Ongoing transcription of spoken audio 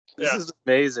This is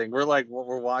amazing. We're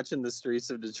watching the streets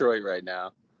of Detroit right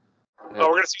now. Oh,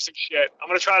 we're gonna see some shit. I'm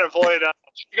gonna try to avoid.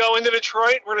 You go into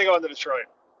Detroit. We're gonna go into Detroit.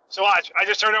 So watch. I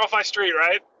just turned off my street,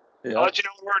 right? Yeah. I'll let you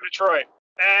know when we're in Detroit.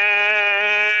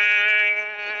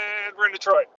 And we're in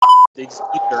Detroit. They just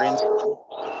keep their in.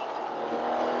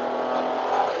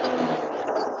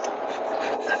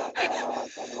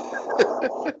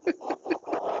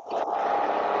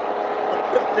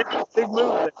 big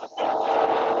move.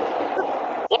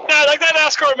 Like that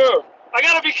NASCAR move. I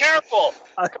gotta be careful.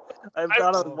 I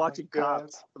thought I was watching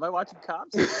Cops. Am I watching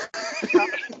Cops?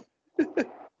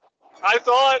 I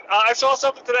thought I saw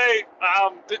something today.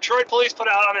 Detroit police put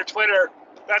out on their Twitter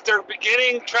that they're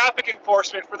beginning traffic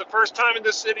enforcement for the first time in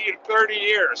this city in 30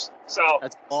 years. So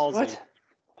that's ballsy. What?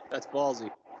 That's ballsy.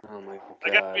 Oh my god. I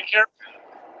gotta be careful.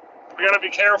 We gotta be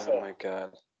careful. Oh my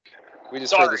god. We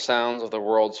just heard the sounds of the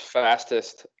world's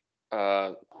fastest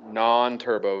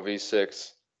non-turbo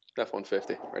V6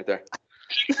 F-150 right there.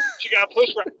 She got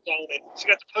push rides on it. She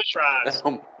got the push rides.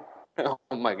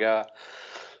 Oh my god.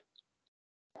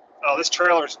 Oh, this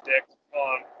trailer's dick.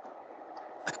 Hold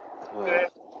on.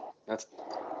 That's.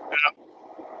 Yeah.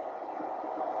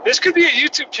 This could be a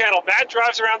YouTube channel. Matt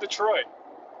drives around Detroit.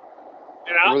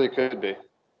 You know? It really could be.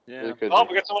 Yeah. Really could Oh,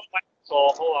 be. we got someone on my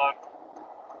soul. Hold on.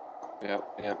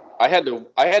 Yeah. I had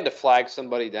to flag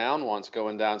somebody down once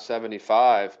going down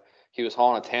 75. He was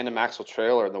hauling a tandem axle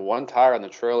trailer, and the one tire on the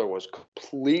trailer was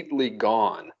completely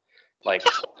gone, like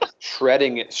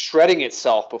shredding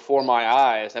itself before my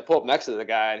eyes. I pull up next to the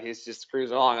guy, and he's just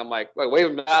cruising along. I'm like,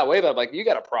 wave him. I'm like, you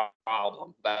got a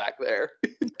problem back there.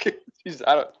 He's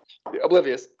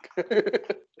oblivious.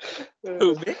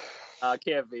 Who, me?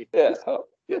 Can't be. Yeah. Oh,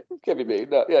 yeah, can't be me.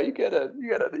 No. Yeah, you got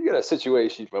a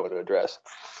situation you want to address.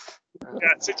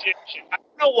 Yeah, situation. I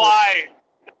don't know why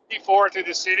 54 through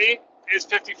the city is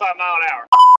 55 mile an hour.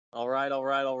 All right.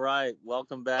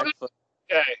 Welcome back.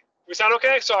 Okay. We sound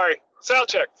okay? Sorry. Sound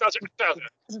check. Sound check.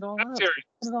 Is it all I'm out? serious.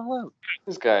 Is it all out?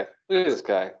 Look at this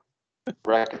guy.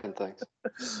 Wrecking things.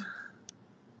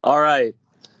 All right.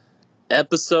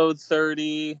 Episode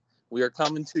 30. We are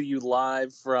coming to you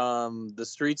live from the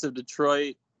streets of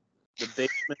Detroit, the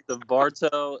basement of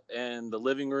Bartow, and the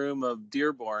living room of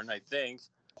Dearborn, I think.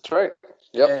 That's right.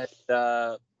 Yep.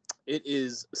 And it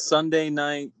is Sunday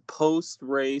night,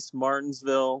 post-race,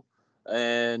 Martinsville,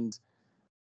 and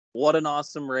what an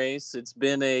awesome race. It's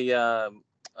been I'm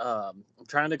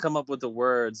trying to come up with the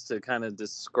words to kind of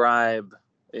describe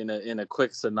in a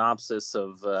quick synopsis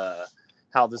of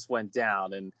how this went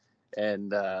down.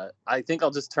 And I think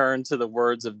I'll just turn to the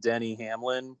words of Denny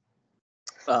Hamlin,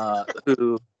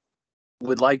 who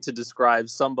would like to describe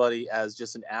somebody as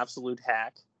just an absolute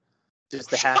hack, just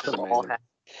the hack of all hacks.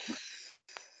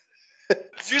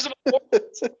 Using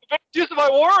my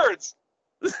words.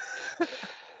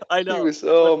 I know.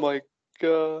 Oh my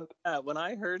god. When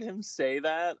I heard him say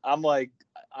that, I'm like,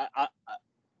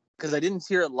 because I didn't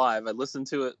hear it live. I listened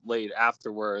to it late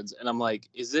afterwards, and I'm like,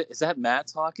 is that Matt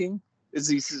talking? Is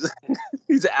he's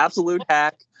an absolute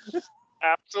hack?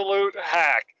 Absolute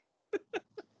hack.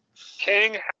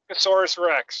 King Hackosaurus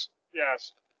Rex.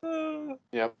 Yes.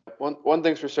 Yeah. One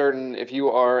thing's for certain: if you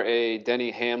are a Denny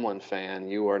Hamlin fan,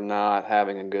 you are not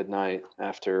having a good night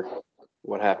after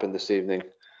what happened this evening.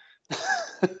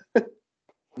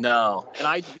 No.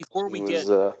 And before we get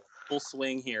full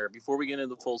swing here, before we get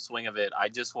into the full swing of it, I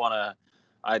just want to,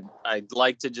 I'd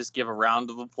like to just give a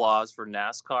round of applause for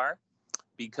NASCAR,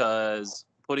 because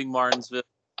putting Martinsville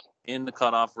in the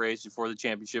cutoff race before the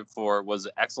championship was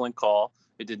an excellent call.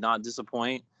 It did not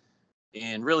disappoint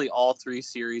in really all three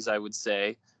series, I would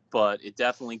say, but it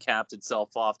definitely capped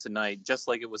itself off tonight, just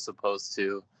like it was supposed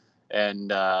to.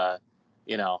 And,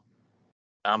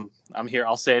 I'm here.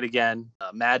 I'll say it again.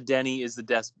 Mad Denny is the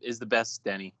best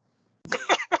Denny.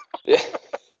 Yeah.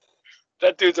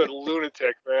 That dude's a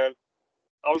lunatic, man.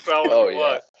 I'm telling you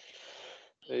what.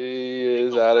 He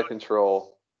is out of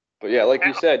control. But yeah, like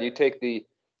you said, you take the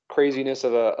craziness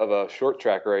of a short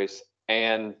track race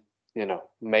and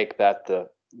make that the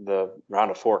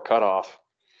round of 4 cutoff.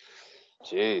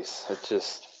 Jeez, it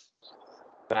just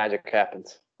magic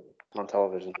happens on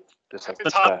television. Just like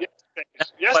that.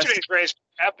 Yesterday's race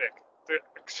was epic. The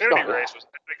Xfinity race was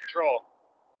epic control.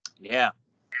 Yeah.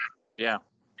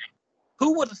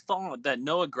 Who would have thought that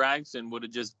Noah Gragson would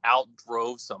have just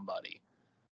outdrove somebody?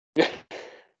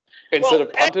 Instead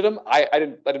of punted him, I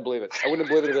didn't believe it. I wouldn't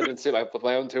believe it if I didn't see it with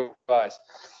my own 2 eyes.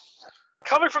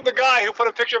 Coming from the guy who put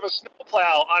a picture of a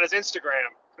snowplow on his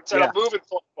Instagram and said, "I'm moving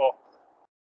football."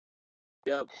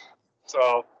 Yep.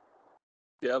 So.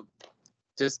 Yep.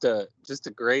 Just a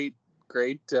great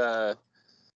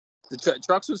The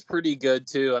trucks was pretty good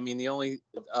too. I mean, the only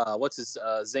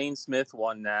Zane Smith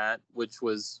won that, which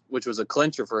was a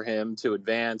clincher for him to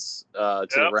advance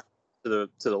to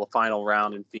the final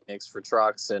round in Phoenix for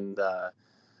trucks. And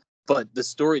but the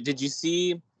story, did you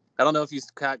see? I don't know if you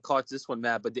caught this one,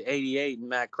 Matt, but the 88 and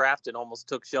Matt Crafton almost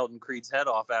took Sheldon Creed's head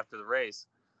off after the race.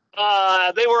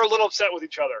 They were a little upset with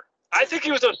each other. I think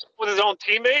he was with his own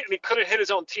teammate, and he couldn't hit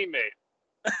his own teammate.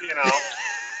 You know.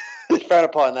 Trying to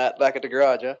pawn that back at the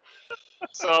garage, huh?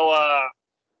 So,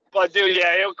 but dude,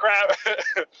 yeah, it was crap.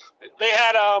 They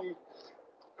had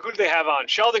who did they have on?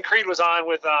 Sheldon Creed was on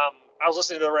with I was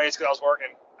listening to the race because I was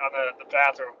working on the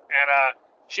bathroom, and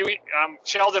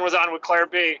Sheldon was on with Claire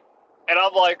B, and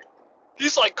I'm like,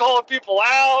 he's like calling people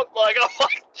out, like I'm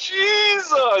like,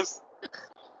 Jesus,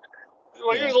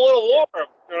 like he was a little warm,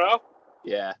 you know?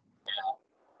 Yeah.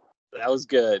 That was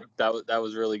good. That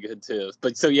was really good too.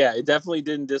 But so yeah, it definitely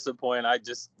didn't disappoint. I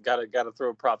just gotta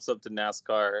throw props up to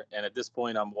NASCAR. And at this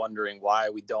point, I'm wondering why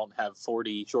we don't have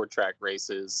 40 short track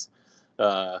races.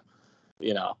 You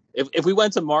know, if we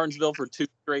went to Martinsville for 2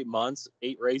 straight months,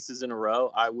 8 races in a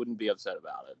row, I wouldn't be upset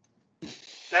about it.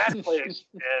 That place,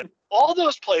 man. All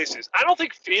those places. I don't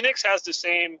think Phoenix has the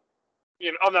same.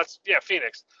 You know,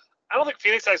 Phoenix. I don't think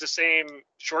Phoenix has the same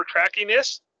short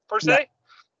trackiness per se.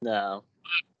 No.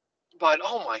 But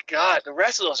oh my God, the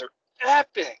rest of those are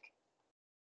epic.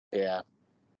 Yeah.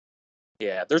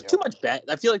 Yeah. There's too much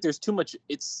I feel like there's too much.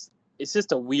 It's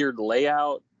just a weird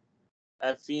layout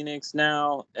at Phoenix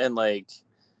now, and like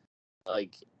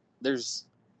there's,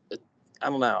 I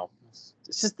don't know.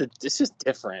 It's just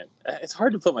different. It's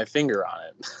hard to put my finger on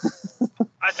it.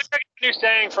 I think I got a new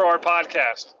saying for our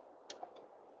podcast.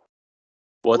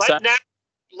 What's that?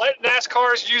 Let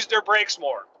NASCARs use their brakes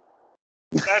more.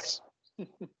 That's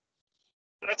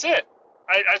it.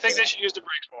 I think they should use the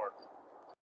brakes more.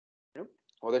 Yep.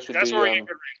 Well, they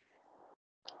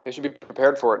should be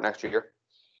prepared for it next year.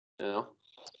 You know.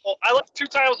 Well, I left 2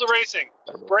 times the racing: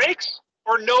 brakes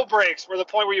or no brakes. Where the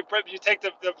point where you take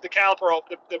the caliper off,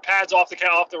 the pads off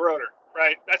the rotor.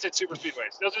 Right. That's it. Super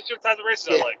speedways. Those are 2 times the races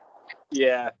I like.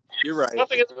 Yeah, you're right.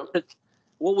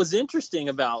 What was interesting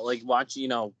about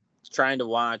trying to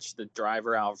watch the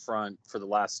driver out front for the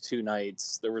last 2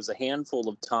 nights, there was a handful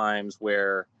of times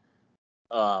where,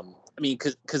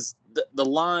 because the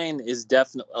line is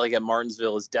definitely, like at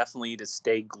Martinsville, is definitely to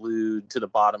stay glued to the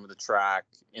bottom of the track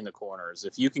in the corners.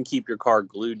 If you can keep your car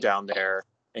glued down there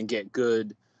and get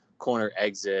good corner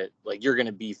exit, like you're going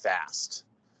to be fast.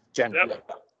 Generally,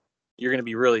 you're going to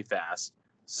be really fast.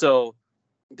 So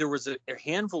there was a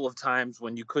handful of times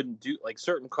when you couldn't do, like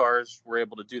certain cars were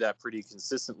able to do that pretty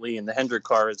consistently, and the Hendrick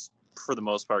cars, for the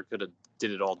most part,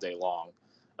 did it all day long.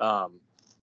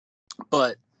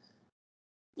 But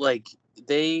like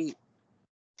there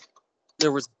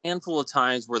was a handful of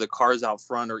times where the cars out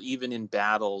front, or even in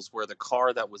battles, where the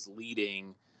car that was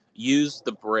leading used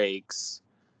the brakes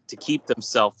to keep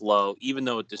themselves low, even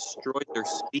though it destroyed their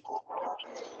speed,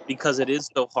 because it is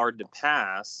so hard to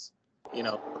pass. You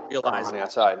know, realize on the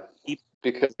outside.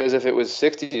 Because if it was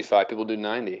 65, people do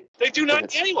 90. They do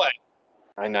 90 anyway.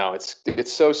 I know it's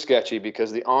so sketchy because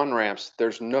the on ramps,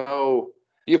 you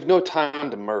have no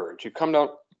time to merge. You come down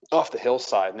off the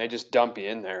hillside and they just dump you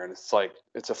in there, and it's like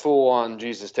it's a full on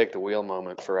Jesus take the wheel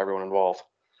moment for everyone involved.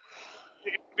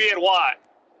 You can be at Watt.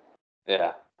 Yeah. You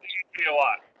can be at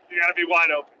Watt. You got to be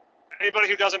wide open. Anybody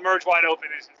who doesn't merge wide open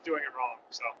is doing it wrong.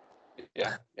 So.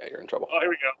 Yeah, you're in trouble. Oh, here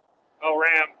we go. Oh,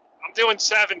 Ram. I'm doing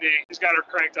 70. He's got her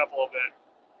cranked up a little bit.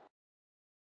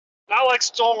 Not like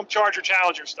stolen Charger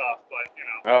Challenger stuff, but, you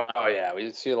know. Oh yeah,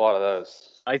 we see a lot of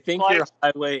those. I think your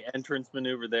highway entrance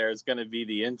maneuver there is going to be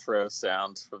the intro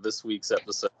sound for this week's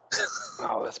episode.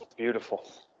 Oh, that's beautiful.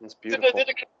 That's beautiful. Did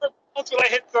the camera bounce when I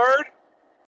hit third?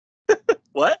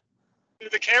 What?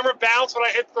 Did the camera bounce when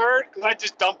I hit third? Because I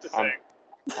just dumped the thing.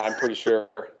 I'm pretty sure.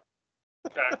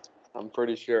 Okay. I'm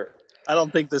pretty sure. I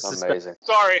don't think this is amazing.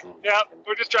 Sorry. Yeah,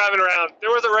 we're just driving around. There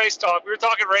was a race talk. We were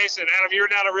talking racing. Adam, you were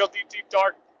down a real deep,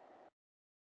 dark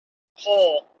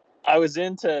hole. I was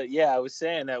saying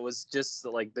that was just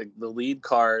like the lead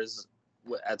cars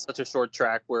at such a short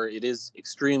track where it is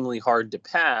extremely hard to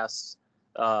pass.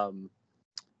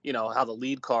 You know, how the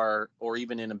lead car, or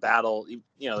even in a battle, you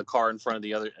know, the car in front of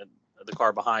the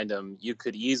car behind them, you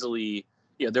could easily,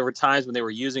 you know, there were times when they were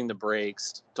using the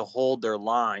brakes to hold their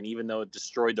line, even though it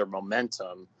destroyed their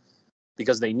momentum,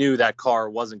 because they knew that car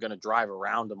wasn't going to drive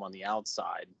around them on the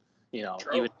outside, you know,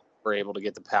 even if they were able to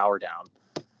get the power down.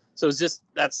 So it's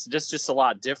that's just a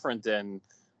lot different than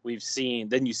you see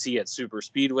at super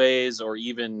speedways or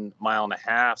even mile and a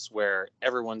halves, where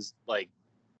everyone's like,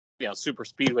 you know, super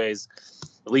speedways,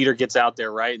 the leader gets out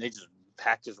there, right, and they just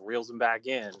Pack just reels them back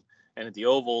in. And at the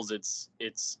ovals, it's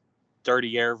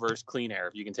dirty air versus clean air.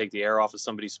 If you can take the air off of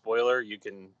somebody's spoiler, you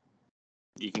can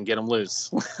get them loose.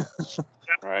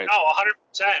 Right. No,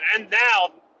 100%. And now,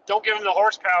 don't give them the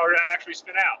horsepower to actually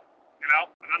spin out. On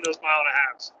those 1.5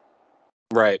 miles.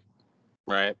 Right.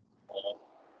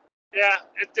 Yeah,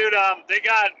 dude. They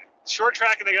got short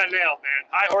track and they got nailed, man.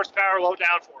 High horsepower, low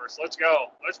downforce. Let's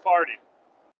go. Let's party.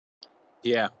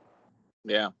 Yeah.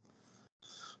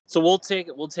 So we'll take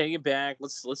it back.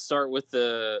 Let's start with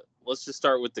the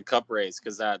Cup race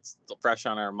because that's fresh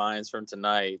on our minds from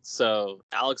tonight. So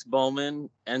Alex Bowman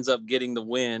ends up getting the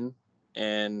win,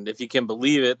 and if you can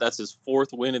believe it, that's his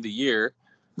 4th win of the year.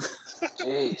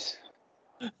 Jeez.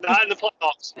 Not in the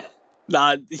playoffs.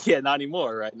 Not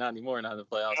anymore, right? Not anymore. Not in the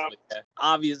playoffs. Yeah. But yeah.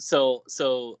 Obvious. So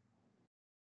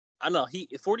I don't know.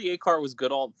 48 car was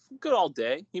good all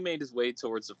day. He made his way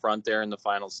towards the front there in the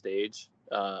final stage.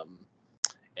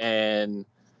 And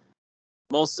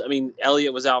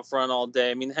Elliott was out front all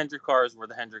day. The Hendrick cars were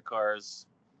the Hendrick cars,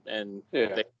 and they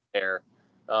were there.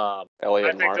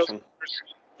 Elliott and Larson.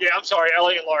 I'm sorry,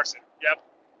 Elliott and Larson. Yep.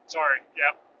 Sorry.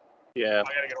 Yep. Yeah. I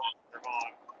gotta get on.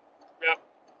 Yep.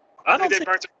 I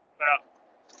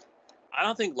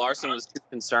don't think Larson was too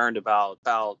concerned about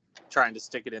trying to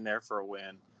stick it in there for a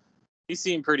win. He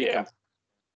seemed pretty. Yeah.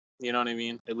 You know what I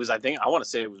mean? It was. I want to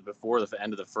say it was before the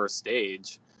end of the first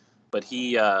stage, but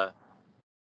he.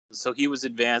 So he was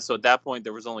advanced. So at that point,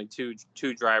 there was only two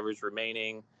drivers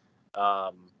remaining.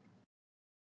 That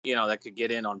could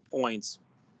get in on points.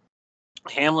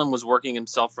 Hamlin was working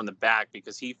himself from the back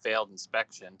because he failed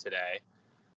inspection today.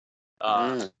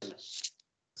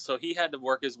 So he had to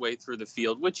work his way through the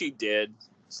field, which he did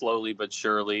slowly but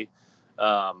surely.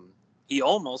 He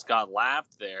almost got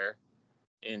lapped there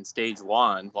in stage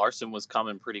 1. Larson was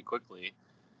coming pretty quickly.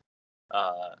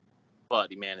 But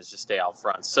he managed to stay out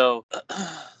front. So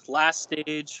last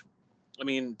stage, to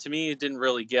me, it didn't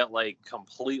really get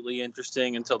completely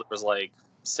interesting until there was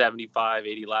 75,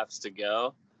 80 laps to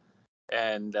go.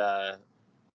 And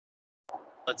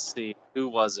let's see, who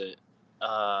was it?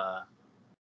 The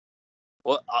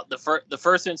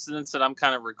first incident that I'm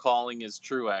kind of recalling is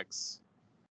Truex.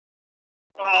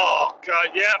 Oh God,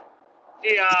 yeah.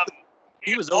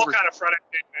 He was all kind of front end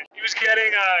damage. He was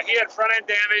getting he had front end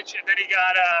damage, and then he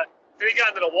got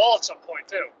into the wall at some point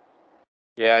too.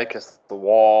 Yeah, because the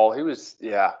wall. He was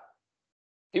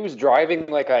driving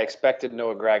like I expected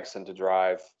Noah Gragson to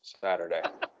drive Saturday.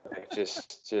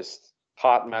 just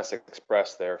hot mess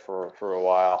express there for a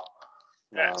while.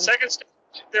 Yeah, second stage,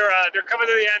 they're coming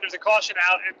to the end. There's a caution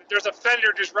out, and there's a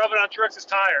fender just rubbing on Truex's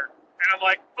tire. And I'm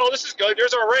like, oh, this is good.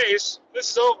 There's our race.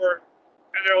 This is over.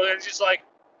 And they're just like,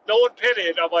 no one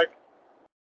pitted. I'm like,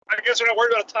 I guess we're not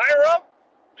worried about a tire up?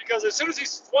 Because as soon as he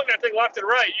swung that thing left and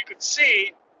right, you could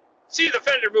see the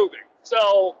fender moving.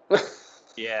 So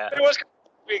yeah, it was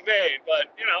being made,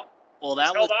 but well,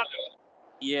 that held on to it.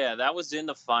 Yeah, that was in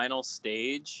the final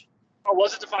stage. Oh,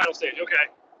 was it the final stage? Okay.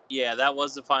 Yeah, that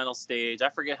was the final stage. I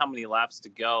forget how many laps to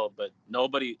go, but no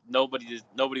one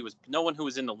who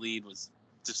was in the lead was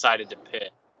decided to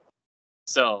pit.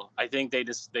 So I think they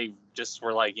just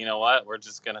were like, you know what, we're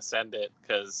just gonna send it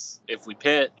because if we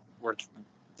pit,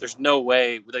 there's no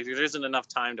way, there isn't enough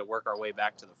time to work our way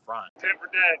back to the front. Pit for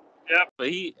dead. Yep. But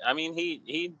he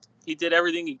did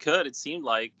everything he could, it seemed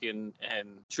like, and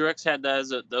Truex had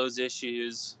those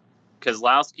issues.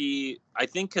 I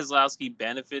think Keselowski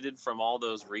benefited from all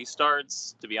those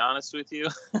restarts, to be honest with you.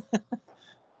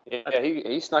 Yeah,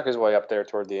 he snuck his way up there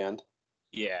toward the end.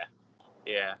 Yeah.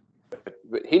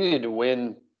 But he needed to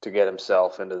win to get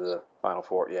himself into the Final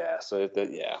Four. Yeah, so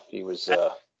he was.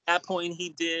 At that point, he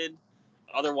did.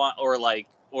 Otherwise, or if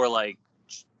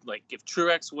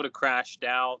Truex would have crashed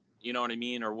out, you know what I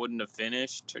mean, or wouldn't have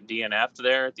finished or DNF'd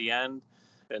there at the end,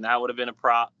 then that would have been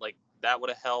that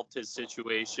would have helped his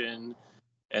situation.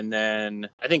 And then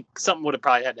I think something would have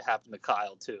probably had to happen to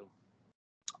Kyle too.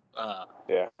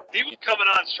 Yeah. He was coming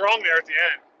on strong there at the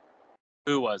end.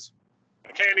 Who was?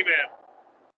 Candyman.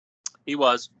 He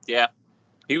was. Yeah.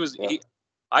 He was. Yeah.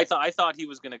 I thought he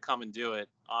was going to come and do it.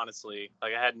 Honestly, I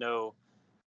had no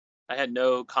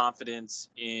confidence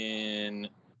in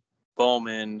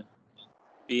Bowman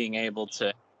being able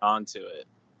to onto it.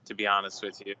 To be honest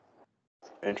with you.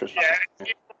 Interesting. Yeah.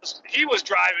 He was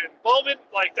driving. Bowman,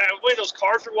 that way those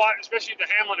cars were wide, especially the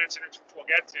Hamlin incident, which we'll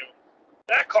get to.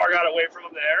 That car got away from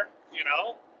him there,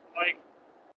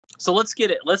 So let's get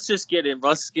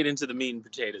into the meat and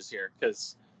potatoes here,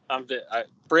 because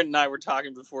Brent and I were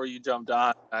talking before you jumped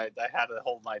on. I had to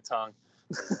hold my tongue.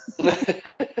 Yeah.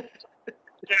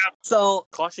 So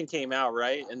caution came out,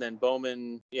 right? And then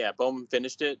Bowman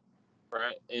finished it.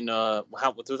 right? In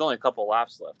there's only a couple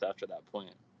laps left after that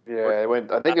point. Yeah,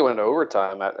 I think it went into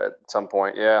overtime at some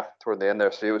point. Yeah, toward the end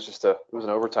there. So it was an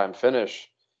overtime finish.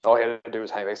 All he had to do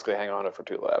was basically hang on it for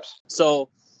 2 laps. So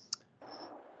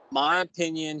my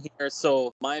opinion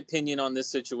on this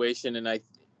situation, and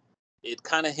it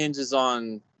kind of hinges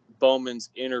on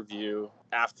Bowman's interview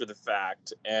after the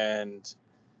fact. And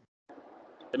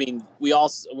I mean,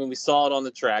 when we saw it on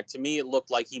the track, to me, it looked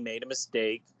like he made a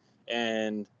mistake.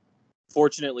 And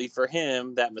fortunately for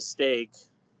him, that mistake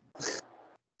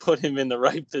put him in the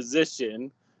right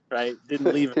position, right?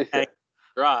 Didn't leave him hanging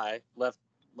dry, left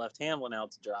Hamlin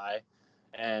out to dry.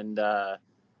 And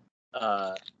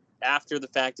after the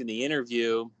fact in the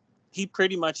interview, he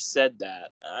pretty much said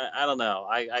that. I don't know.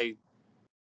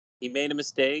 He made a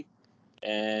mistake,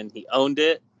 and he owned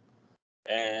it.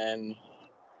 And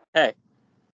hey,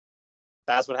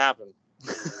 that's what happened.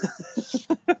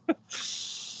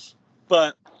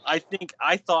 But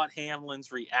I thought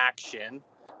Hamlin's reaction,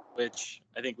 which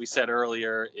I think we said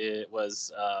earlier, it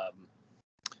was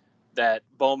that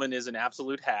Bowman is an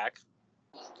absolute hack,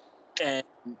 and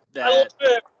that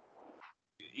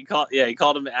he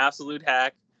called him an absolute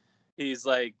hack. He's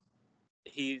like,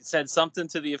 he said something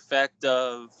to the effect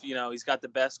of, he's got the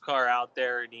best car out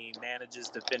there and he manages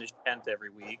to finish 10th every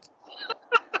week.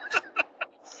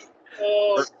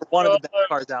 Or one of the best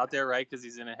cars out there, right? Because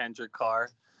he's in a Hendrick car.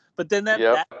 But then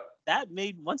that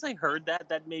made, once I heard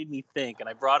that made me think, and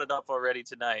I brought it up already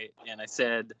tonight, and I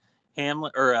said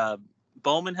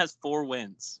Bowman has 4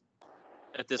 wins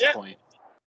at this point.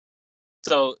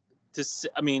 So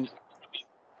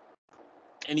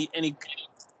and he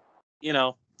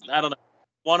I don't know.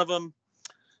 One of them,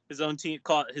 his own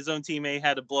teammate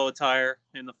had to blow a tire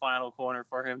in the final corner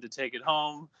for him to take it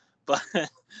home, but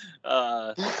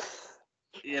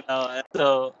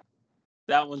so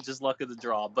that one's just luck of the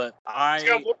draw. But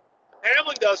Hamlin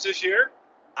does this year.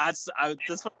 That's what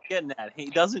I'm getting at.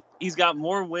 He's got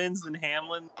more wins than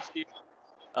Hamlin this year.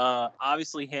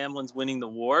 Obviously Hamlin's winning the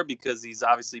war because he's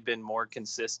obviously been more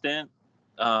consistent.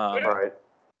 Right.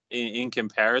 In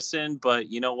comparison,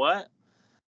 but you know what?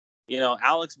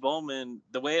 Alex Bowman,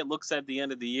 the way it looks at the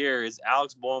end of the year is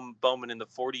Alex Bowman in the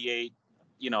 48,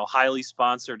 highly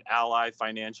sponsored Ally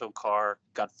Financial car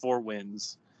got 4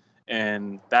 wins,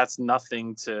 and that's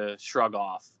nothing to shrug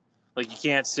off. Like, you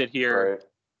can't sit here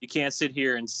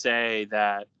and say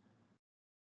that,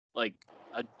 like,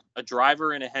 a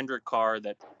driver in a Hendrick car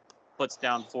that puts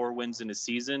down 4 wins in a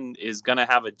season is going to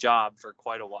have a job for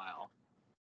quite a while.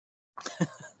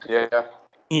 Yeah.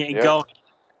 He ain't going.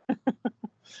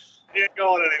 He ain't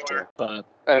going anywhere. But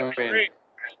I mean,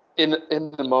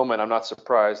 in the moment, I'm not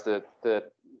surprised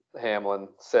that Hamlin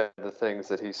said the things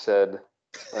that he said,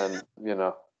 and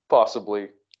possibly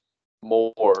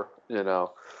more,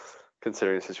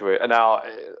 considering the situation. And now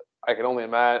I can only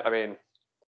imagine. I mean,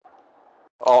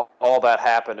 all that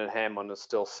happened, and Hamlin is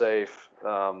still safe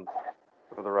for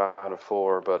the round of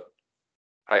 4, but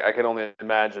I can only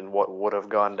imagine what would have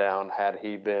gone down had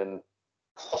he been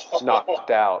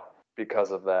knocked out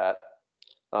because of that.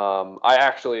 I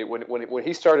actually, when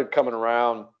he started coming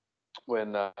around,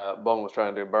 when Bowman was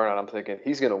trying to do a burnout, I'm thinking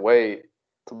he's going to wait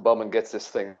till Bowman gets this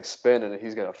thing spinning and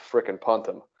he's going to frickin' punt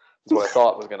him. That's what I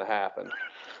thought was going to happen.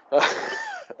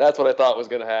 That's what I thought was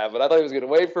going to happen. I thought he was going to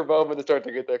wait for Bowman to start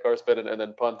to get that car spinning and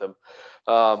then punt him.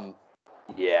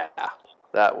 Yeah,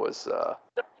 that was.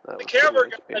 The camera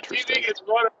guy on TV gets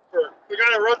run over. The guy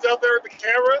that runs out there with the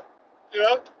camera,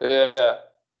 Yeah,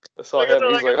 I saw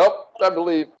him. He's like, "Oh, time to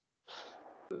leave."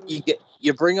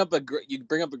 You bring up a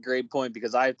great point,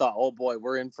 because I thought, oh boy,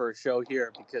 we're in for a show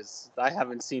here, because I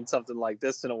haven't seen something like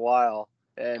this in a while,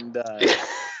 and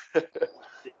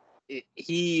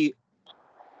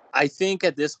I think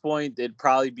at this point it'd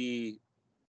probably be,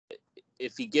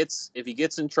 if he gets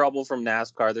in trouble from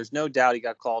NASCAR, there's no doubt he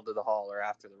got called to the hauler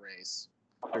after the race.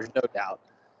 There's no doubt.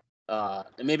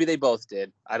 And maybe they both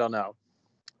did. I don't know.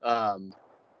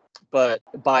 But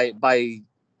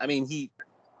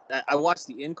I watched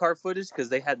the in-car footage, because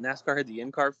NASCAR had the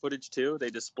in-car footage too.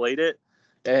 They displayed it.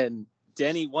 And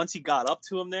Denny, once he got up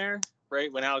to him there,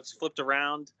 right, when Alex flipped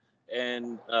around,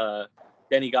 and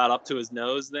Denny got up to his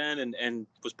nose then and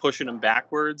was pushing him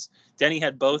backwards, Denny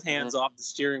had both hands off the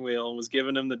steering wheel and was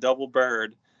giving him the double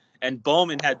bird. And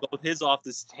Bowman had both his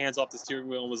hands off the steering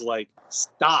wheel and was like,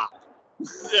 stop.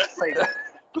 Like,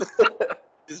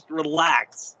 just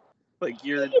relax. Like,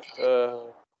 you're...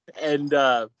 And...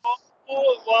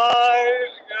 Oh my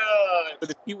God!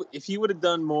 But if he would have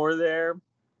done more there,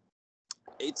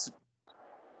 it's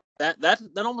that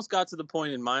almost got to the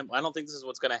point in my. I don't think this is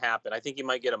what's going to happen. I think he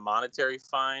might get a monetary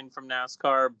fine from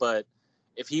NASCAR, but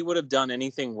if he would have done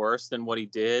anything worse than what he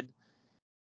did,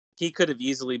 he could have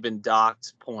easily been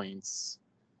docked points.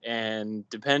 And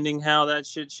depending how that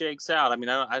shit shakes out, I mean,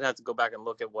 I'd have to go back and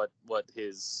look at what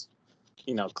his,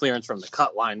 clearance from the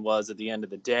cut line was at the end of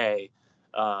the day.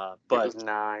 But it was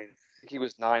 9. He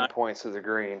was 9 points to the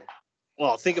green.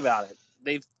 Well, think about it.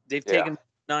 They've Yeah. taken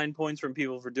 9 points from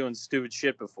people for doing stupid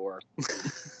shit before.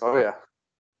 Oh yeah.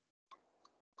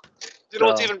 You know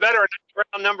what's even better?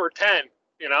 Round number 10.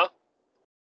 You know.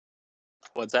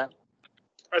 What's that?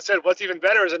 I said, what's even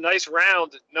better is a nice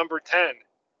round number 10.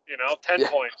 10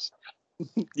 points.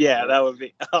 Yeah, that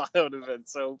would have been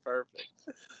so perfect.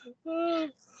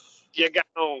 You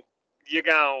go.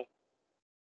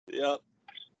 Yep.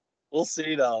 We'll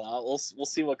see though. We'll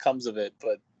see what comes of it.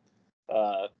 But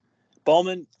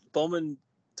Bowman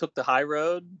took the high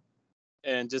road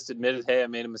and just admitted, hey, I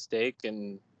made a mistake,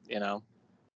 and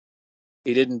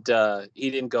he didn't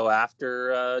go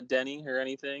after Denny or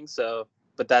anything. So,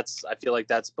 but I feel like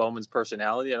that's Bowman's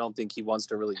personality. I don't think he wants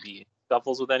to really be in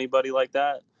scuffles with anybody like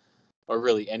that, or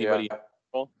really anybody.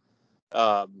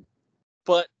 Yeah.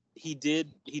 But he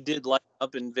did light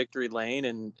up in victory lane,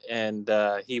 and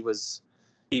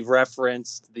he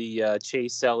referenced the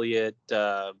Chase Elliott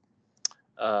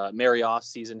Merry Off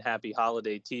Season Happy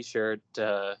Holiday T-shirt.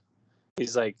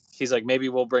 He's like maybe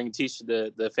we'll bring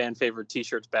the fan favorite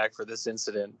T-shirts back for this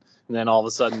incident, and then all of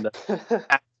a sudden the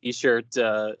T-shirt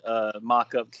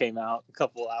mock-up came out a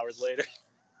couple hours later.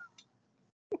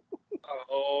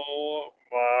 Oh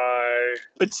my!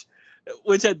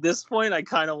 Which at this point I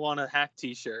kind of want a hack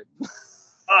T-shirt.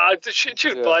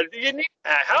 Shoot, bud. You need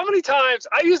how many times?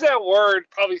 I use that word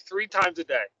probably 3 times a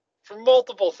day for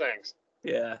multiple things.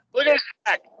 Yeah. Look at this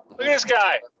hack. Look at this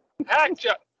guy. Hack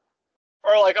job.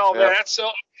 Or like, oh man, that's so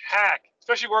hack.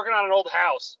 Especially working on an old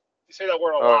house. You say that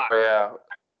word a lot. Oh yeah.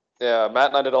 Yeah, Matt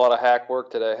and I did a lot of hack work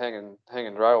today, hanging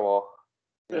drywall.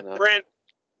 Brent,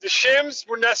 the shims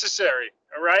were necessary.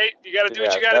 All right, you got to do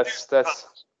what you got to do. That's.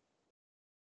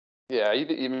 Yeah,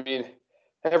 you mean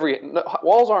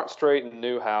walls aren't straight in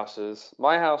new houses.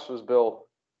 My house was built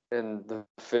in the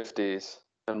 50s,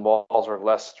 and walls are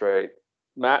less straight.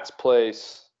 Matt's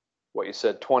place, what you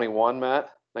said, 21,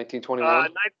 Matt?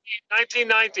 1921?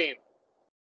 1919.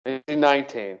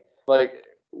 1919. Like,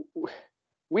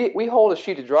 we hold a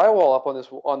sheet of drywall up on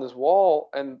this wall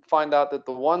and find out that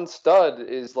the one stud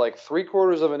is like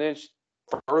 3/4 of an inch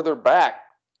further back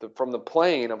from the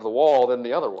plane of the wall than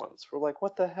the other ones. We're like,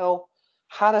 what the hell?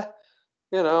 How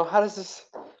does this,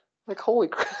 like, holy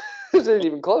crap, this ain't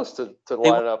even close to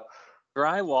line it up.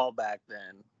 Drywall back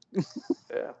then.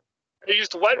 Yeah. They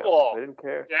used wet wall. They didn't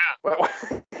care. Yeah.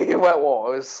 Wet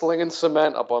wall. It was slinging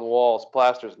cement up on walls.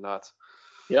 Plaster's nuts.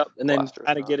 Yep. And then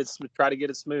try to get it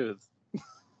smooth.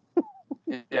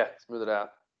 Yeah, smooth it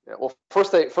out. Yeah. Well,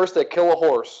 first they kill a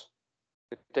horse.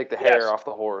 They take the hair off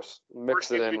the horse,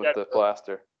 mix it in with the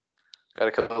plaster. Got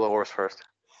to kill the horse first.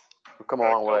 We've come a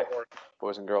long way,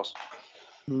 boys and girls.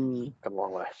 Come a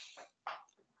long way.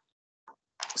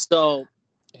 So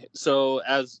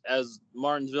as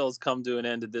Martinsville's come to an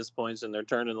end at this point, and they're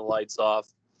turning the lights off,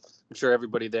 I'm sure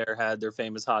everybody there had their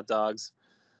famous hot dogs,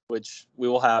 which we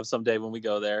will have someday when we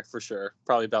go there for sure.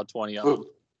 Probably about 20 of them.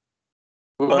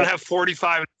 I'm gonna have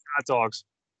 45 hot dogs.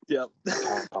 Yep.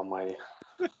 Almighty.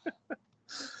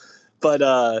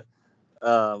 But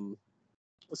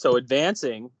so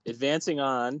advancing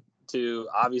on to,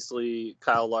 obviously,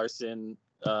 Kyle Larson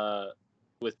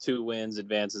with 2 wins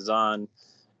advances on,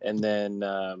 and then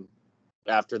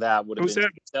after that would have been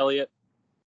Chase Elliott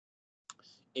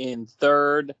in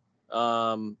third.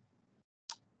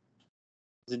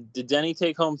 Did Denny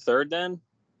take home third then?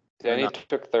 Denny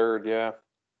took third, yeah.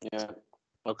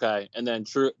 Okay, and then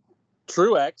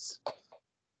Truex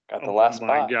got the last spot.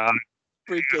 Oh my God!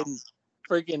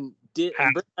 Freaking did.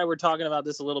 And Britt and I were talking about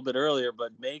this a little bit earlier,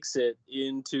 but makes it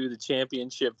into the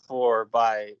championship 4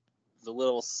 by the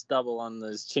little stubble on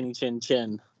his chinny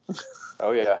chin.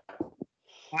 Oh yeah.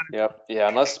 Yep. Yeah.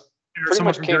 Unless pretty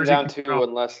much came down to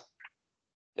unless.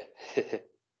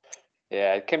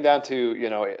 Yeah, it came down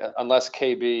to unless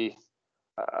KB,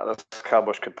 Kyle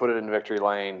Busch could put it in victory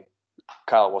lane,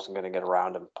 Kyle wasn't going to get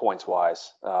around him points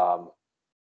wise.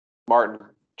 Martin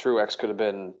Truex could have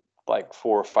been like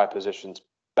 4 or 5 positions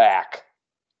back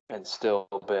and still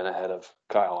been ahead of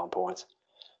Kyle on points.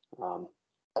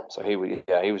 So he was,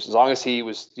 as long as he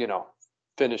was,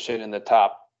 finishing in the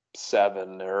top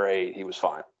 7 or 8, he was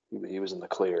fine. He was in the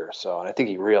clear. So, and I think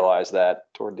he realized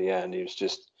that toward the end. He was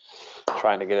just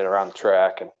trying to get it around the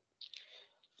track and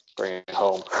bring it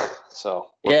home.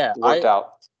 So worked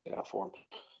out for him.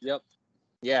 Yep.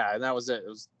 Yeah, and that was it.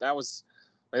 That was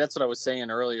that's what I was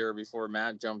saying earlier before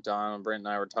Matt jumped on and Brent and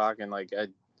I were talking. Like,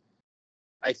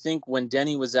 I think when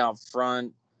Denny was out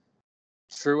front,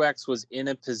 Truex was in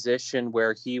a position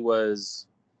where he was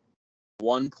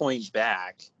 1 point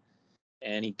back,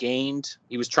 and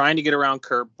he was trying to get around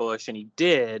Kurt Busch, and he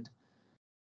did.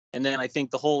 And then I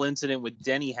think the whole incident with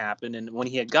Denny happened, and when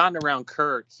he had gotten around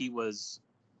Kurt, he was,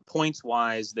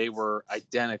 points-wise, they were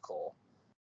identical.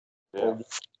 Yeah.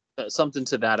 Or something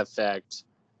to that effect.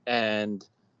 And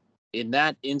in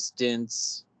that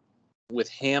instance, with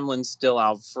Hamlin still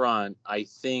out front, I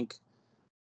think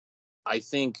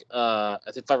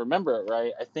if I remember it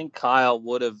right, I think Kyle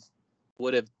would have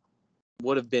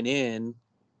been in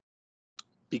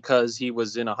because he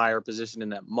was in a higher position in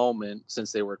that moment,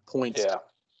 since they were points at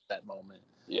that moment.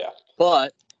 Yeah.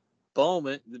 But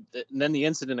Bowman, and then the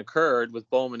incident occurred with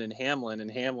Bowman and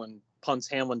Hamlin punts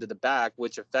Hamlin to the back,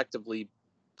 which effectively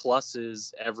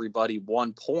pluses everybody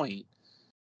 1 point.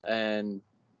 And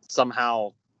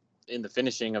somehow in the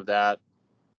finishing of that,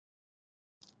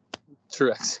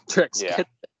 Truex Yeah.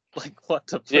 like, what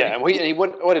the fuck? Yeah, and what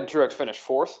did Truex finish,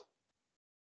 4th?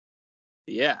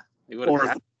 Yeah, he would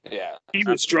have. Yeah, he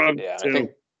was strong yeah. too. I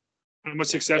think, How much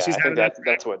success I he's had think in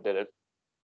that's what did it.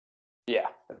 Yeah,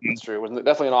 that's true. It was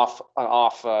definitely an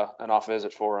off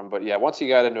visit for him. But yeah, once he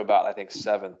got into about, I think,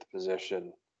 7th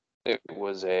position, it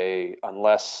was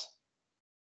unless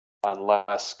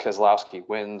Keselowski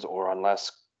wins or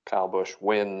unless Kyle Busch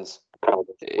wins,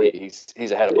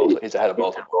 he's ahead of both. He's ahead of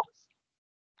both of them.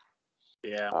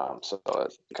 Yeah. So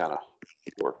it kind of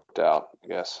worked out, I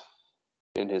guess,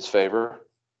 in his favor.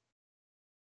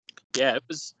 Yeah,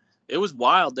 it was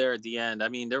wild there at the end. I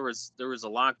mean, there was a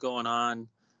lot going on,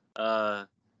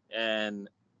 and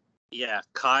yeah,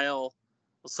 Kyle.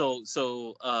 Kyle.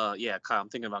 I'm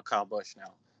thinking about Kyle Busch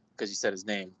now because you said his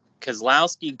name.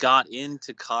 Keselowski got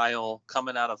into Kyle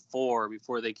coming out of 4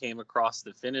 before they came across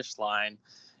the finish line,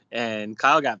 and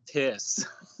Kyle got pissed.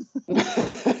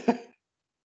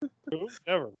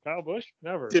 Never. Kyle Busch?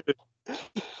 Never. Dude.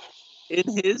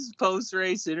 In his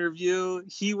post-race interview,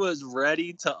 he was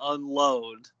ready to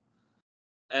unload.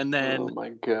 And then oh my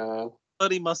God.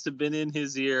 somebody must have been in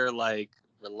his ear like,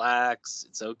 relax,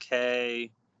 it's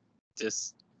okay.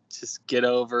 Just get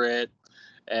over it.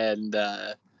 And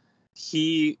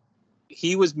he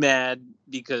was mad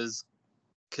because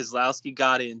Keselowski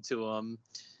got into him.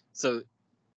 So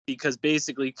because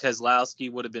basically Keselowski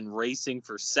would have been racing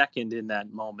for second in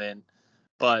that moment,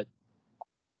 but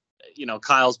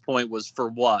Kyle's point was, for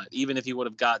what? Even if he would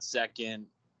have got second,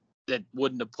 that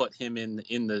wouldn't have put him in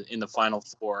the final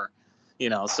 4.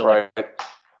 So right.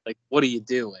 like what are you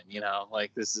doing?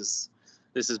 Like this is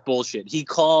bullshit. He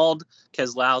called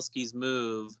Keselowski's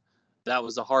move that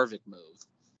was a Harvick move.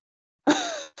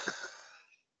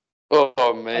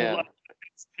 Oh man.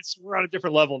 We're on a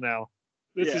different level now.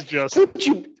 This is just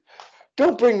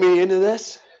don't bring me into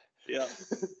this. Yeah.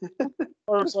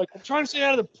 Or it's like, I'm trying to stay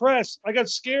out of the press. I got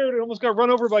scared and almost got run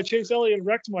over by Chase Elliott and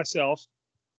wrecked myself.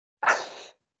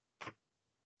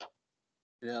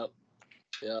 Yeah.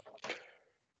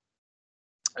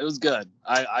 It was good.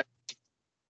 I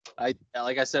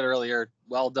like I said earlier,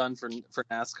 well done for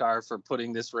NASCAR for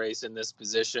putting this race in this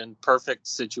position. Perfect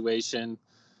situation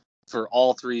for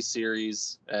all 3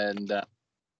 series, and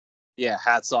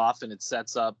hats off. And it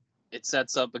sets up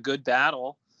a good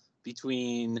battle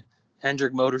between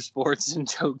Hendrick Motorsports and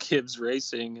Joe Gibbs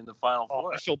Racing in the final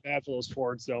 4. I feel bad for those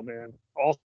Fords, though, man.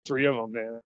 All 3 of them,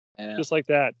 man. Yeah. Just like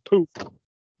that. Poof.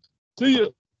 See ya.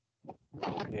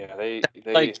 Yeah, they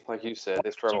like you said,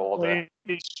 they struggle all day.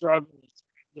 He struggled.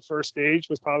 The first stage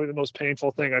was probably the most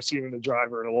painful thing I've seen in a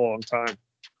driver in a long time.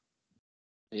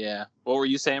 Yeah. What were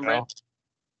you saying, Brent?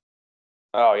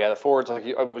 Oh yeah, the Fords, like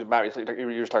you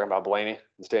were talking about Blaney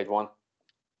in stage 1.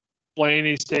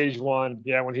 Blaney, stage 1,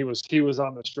 yeah, when he was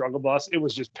on the struggle bus, it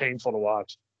was just painful to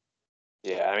watch.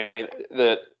 Yeah, I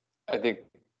mean I think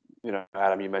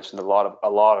Adam, you mentioned a lot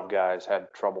of guys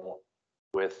had trouble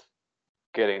with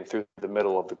getting through the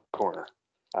middle of the corner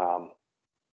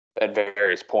at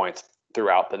various points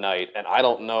throughout the night, and I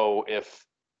don't know if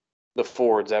the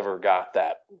Fords ever got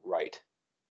that right.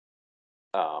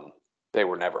 They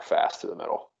were never fast through the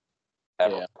middle,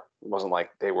 ever. Yeah. It wasn't like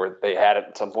they had it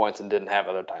at some points and didn't have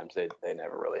other times. They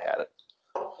never really had it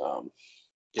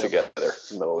together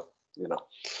in the middle,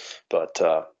 But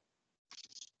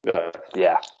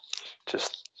yeah,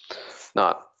 just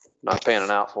not panning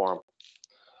out for them.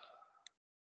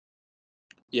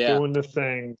 Yeah. Doing the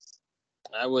thing.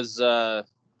 I was I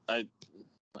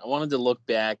wanted to look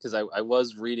back because I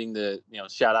was reading the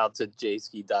shout out to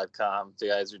jski.com.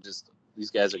 These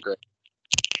guys are great,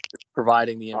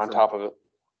 providing the information on top of it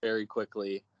very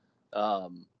quickly. I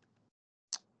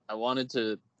wanted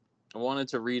to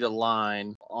read a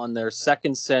line on their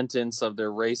second sentence of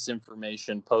their race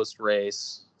information post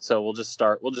race. So we'll just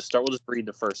read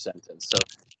the first sentence. So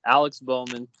Alex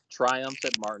Bowman triumphs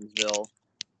at Martinsville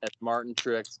as Martin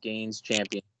Truex gains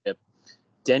championship.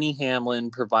 Denny Hamlin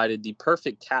provided the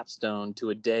perfect capstone to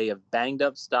a day of banged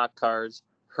up stock cars,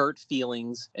 hurt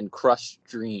feelings, and crushed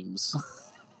dreams.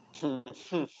 Oh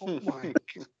my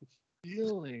God.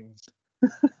 Feelings.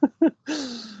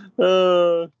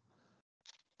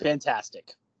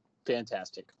 Fantastic.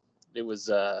 It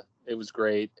was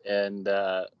great, and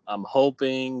I'm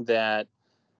hoping that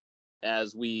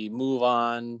as we move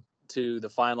on to the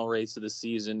final race of the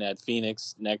season at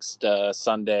Phoenix next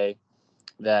Sunday,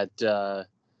 that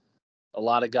a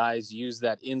lot of guys use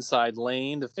that inside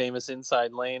lane, the famous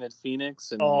inside lane at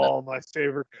Phoenix, and my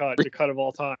favorite cut, the cut of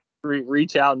all time.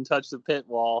 reach out and touch the pit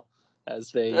wall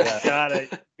as they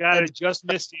Gotta just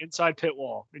miss the inside pit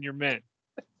wall, and you're meant.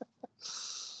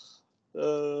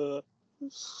 But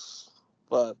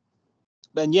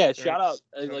then yeah, shout out,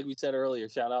 like we said earlier,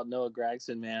 shout out Noah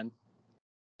Gragson, man.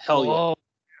 Hell yeah.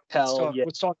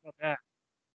 Let's talk about that.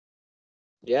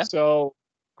 Yeah. So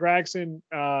Gragson,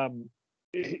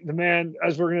 the man,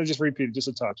 as we're gonna just repeat it, just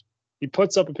a touch. He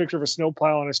puts up a picture of a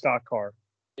snowplow on a stock car.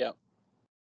 Yeah.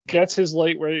 Gets his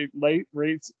late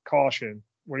race caution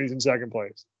when he's in second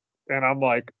place, and I'm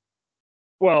like,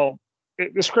 well,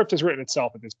 the script has written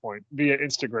itself at this point via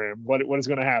Instagram. What is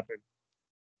going to happen?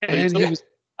 And he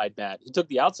took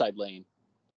the outside lane.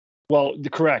 Well,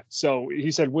 correct. So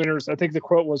he said winners. I think the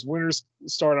quote was winners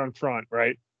start on front,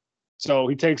 right? So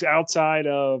he takes outside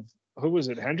of, who was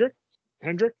it? Hendrick.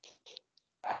 Hemrick.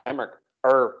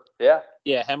 Yeah,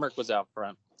 Hemrick was out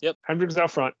front. Yep. Hendrick's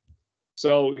out front.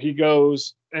 So he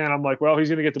goes, and I'm like, well, he's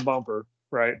going to get the bumper,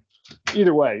 right?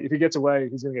 Either way, if he gets away,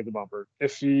 he's going to get the bumper.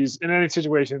 If he's in any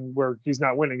situation where he's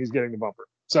not winning, he's getting the bumper.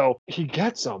 So he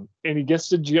gets them, and he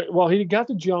gets he got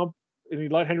the jump, and he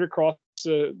let Hendrick cross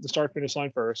the start-finish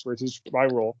line first, which is by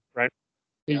rule, right?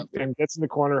 And gets in the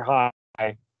corner high,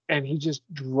 and he just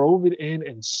drove it in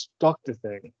and stuck the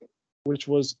thing, which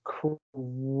was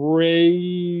crazy.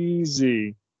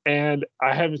 And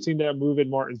I haven't seen that move in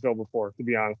Martinsville before, to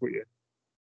be honest with you.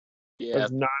 Yeah.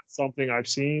 It's not something I've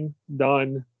seen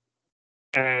done.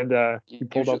 And he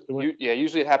pulled up the win.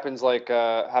 Usually it happens like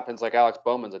Alex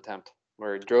Bowman's attempt,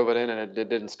 where he drove it in and it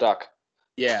didn't stuck.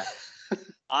 Yeah.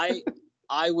 I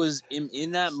was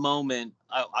in that moment.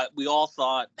 We all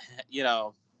thought,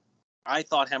 I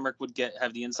thought Hemrick would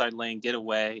have the inside lane, get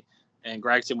away, and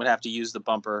Gragson would have to use the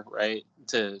bumper, right?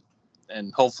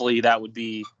 And hopefully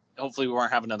we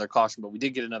won't have another caution, but we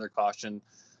did get another caution.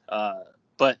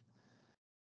 But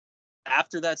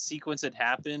after that sequence had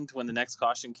happened, when the next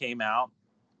caution came out,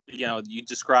 you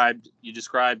described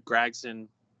Gragson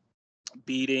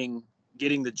getting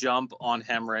the jump on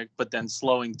Hemrick, but then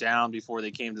slowing down before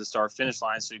they came to the start finish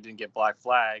line, so he didn't get black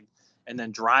flagged, and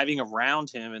then driving around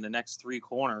him in the next 4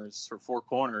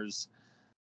 corners.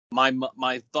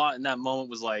 My thought in that moment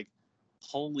was like,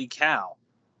 holy cow!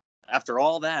 After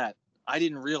all that, I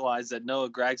didn't realize that Noah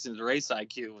Gragson's race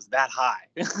IQ was that high.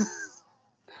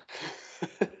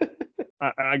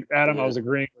 Adam, I was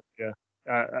agreeing with you.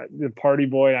 The party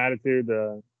boy attitude,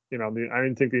 I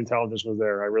didn't think the intelligence was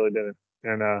there. I really didn't.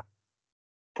 And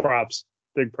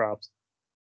big props.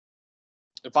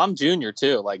 If I'm junior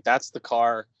too, like that's the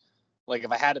car. Like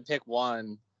if I had to pick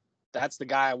one, that's the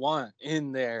guy I want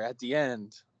in there at the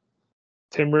end.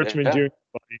 Tim Richmond Jr.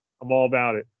 Buddy. I'm all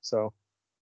about it. So.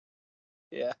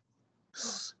 Yeah.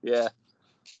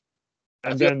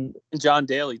 And then John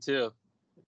Daly too.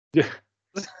 Yeah.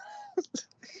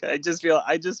 I just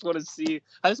want to see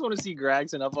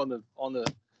Gragson up on the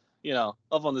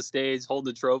stage, hold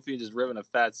the trophy, and just ripping a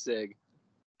fat cig.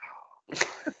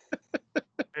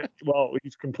 Well,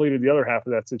 he's completed the other half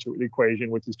of that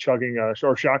equation, which is chugging or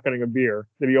shotgunning a beer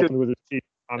that he opened with his teeth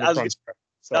on the front stretch.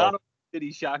 So. Not only did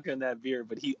he shotgun that beer,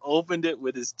 but he opened it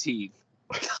with his teeth.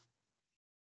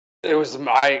 It was oh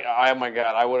my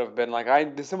God! I would have been like,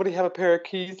 does somebody have a pair of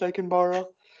keys I can borrow?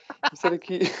 Instead of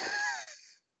keys.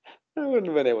 I wouldn't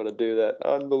have been able to do that.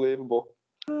 Unbelievable.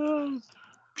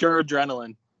 Pure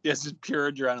adrenaline. Yes, just pure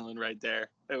adrenaline right there.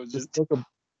 It was just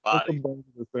body.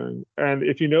 Thing. And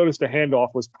if you notice, the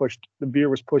handoff was pushed. The beer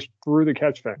was pushed through the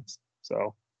catch fence.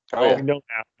 So we know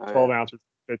now 12 ounces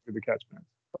fit through the catch fence.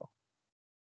 So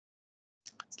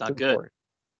it's not good.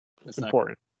 It's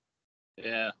important.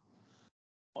 Yeah.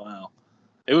 Wow.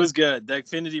 It was good. The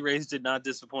Xfinity race did not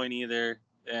disappoint either.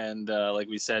 And like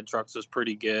we said, Trucks was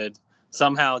pretty good.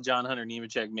 Somehow John Hunter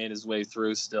Nemechek made his way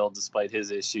through still, despite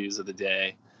his issues of the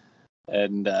day.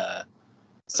 And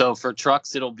So for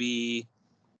trucks, it'll be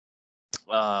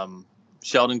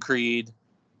Sheldon Creed,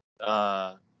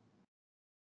 Crafton,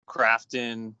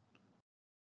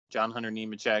 John Hunter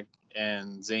Nemechek,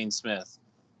 and Zane Smith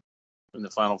in the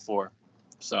final four.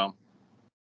 So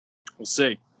we'll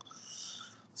see.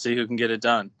 See who can get it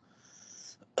done.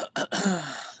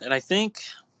 And I think,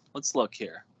 let's look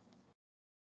here.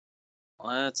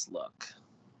 Let's look.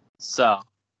 So,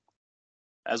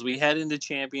 as we head into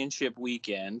championship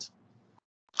weekend,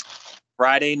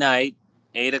 Friday night,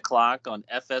 8 o'clock on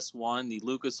FS1, the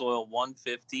Lucas Oil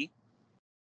 150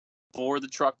 for the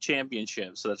truck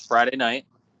championship. So that's Friday night.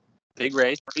 Big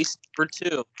race. Race number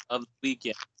 2 of the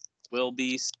weekend will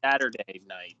be Saturday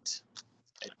night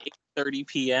at 8:30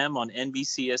 p.m. on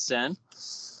NBCSN.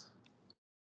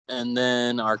 And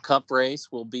then our cup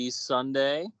race will be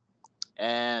Sunday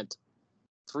at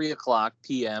 3 o'clock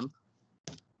p.m.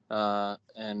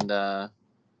 And we're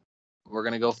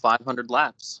going to go 500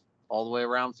 laps all the way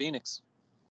around Phoenix.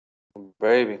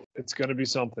 Baby. It's going to be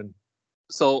something.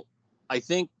 So I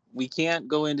think we can't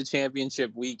go into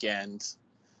championship weekend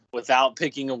without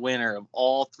picking a winner of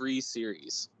all 3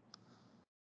 series.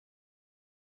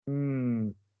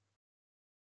 So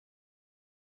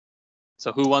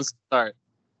who wants to start?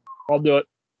 I'll do it.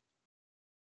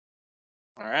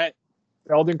 All right.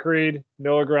 Sheldon Creed,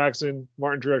 Noah Gragson,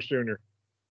 Martin Truex Jr.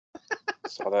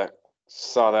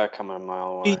 Saw that coming a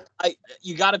mile away.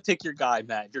 You got to pick your guy,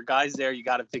 Matt. If your guy's there, you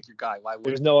got to pick your guy. Why would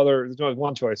There's no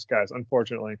one choice, guys.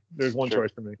 Unfortunately, there's one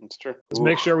choice for me. That's true. Just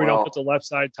make sure we don't put the left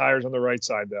side tires on the right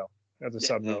side, though, as a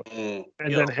sub note. And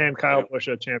then hand Kyle Busch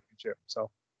a championship. So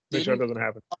make sure it doesn't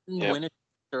happen. Win it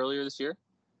earlier this year?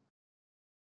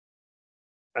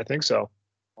 I think so.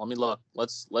 Let me look.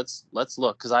 Let's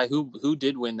look, because who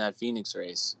did win that Phoenix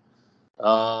race?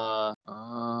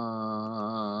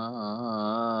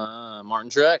 Martin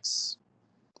Truex.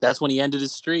 That's when he ended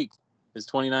his streak, his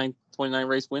 29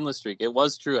 race winless streak. It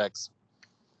was Truex.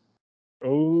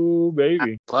 Oh,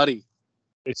 baby. Buddy.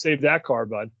 They saved that car,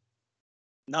 bud.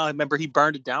 No, I remember he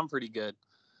burned it down pretty good.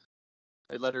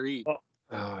 They let her eat.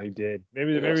 Oh, he did.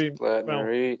 Maybe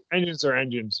engines are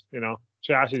engines,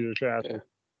 Chassis are chassis.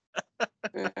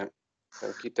 Yeah.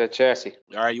 Gotta keep that chassis.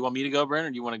 All right, you want me to go, Brent, or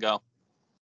do you want to go?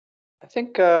 I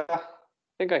think I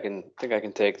can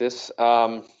take this.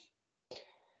 I'm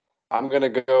gonna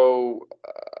go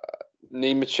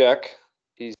Nemechek.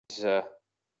 He's gonna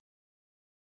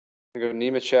go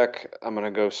Nemechek. I'm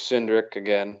gonna go Cindric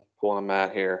again, pulling a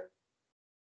Matt here,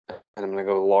 and I'm gonna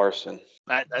go Larson.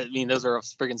 I mean, those are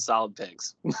friggin' solid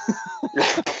picks.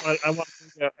 I want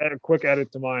to add a quick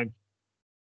edit to mine.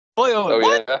 What?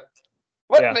 Yeah.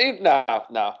 What? Yeah.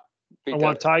 No. I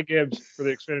want Ty Gibbs for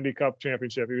the Xfinity Cup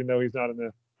Championship, even though he's not in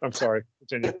the. I'm sorry.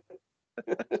 Continue.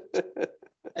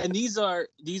 And these are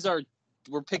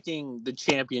we're picking the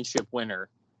championship winner,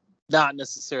 not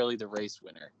necessarily the race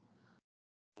winner.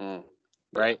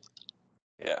 Right?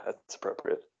 Yeah, that's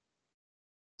appropriate.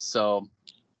 So,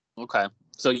 okay.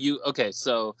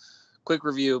 So quick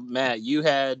review, Matt. You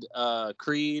had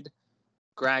Creed,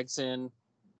 Gragson,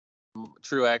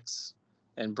 Truex,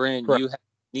 and Brent. Correct. You had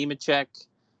Nemechek,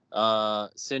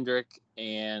 Cindric,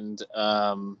 and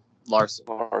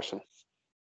Larson.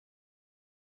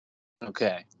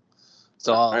 Okay.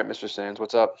 So all right, Mr. Sands,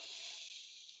 what's up?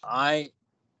 I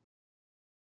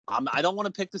don't want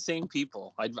to pick the same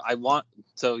people. I want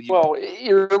Well,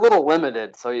 you're a little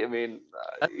limited, so I mean,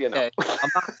 okay.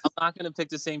 I'm not going to pick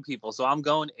the same people. So I'm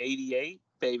going 88,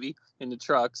 baby, in the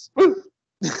trucks.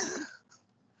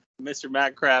 Mr.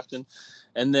 Matt Crafton,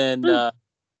 and then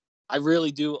I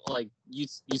really do like you.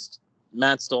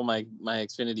 Matt stole my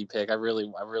Xfinity pick. I really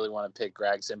want to pick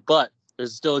Gragson, but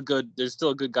there's still a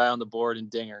good guy on the board in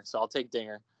Dinger, so I'll take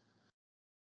Dinger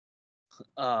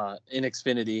in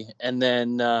Xfinity, and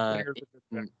then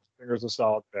Dinger's a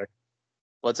solid pick.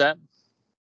 What's that?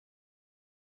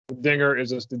 The Dinger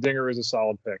is a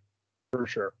solid pick for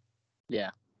sure.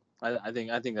 Yeah, I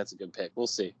think that's a good pick. We'll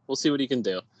see what he can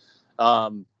do.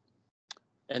 And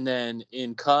then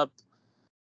in Cup,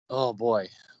 oh boy,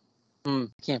 I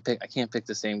can't pick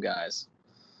the same guys.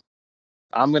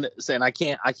 I'm gonna say, and I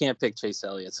can't pick Chase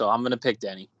Elliott, so I'm gonna pick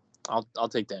Denny. I'll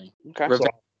take Denny. Okay.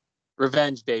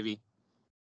 Revenge, baby.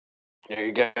 There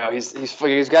you go. He's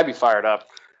got to be fired up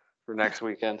for next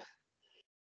weekend.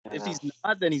 If he's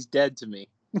not, then he's dead to me.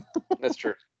 That's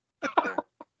true.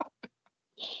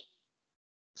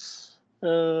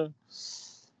 So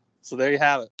there you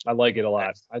have it. I like it a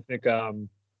lot. I think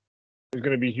there's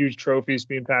going to be huge trophies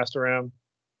being passed around,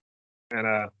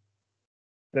 and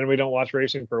then we don't watch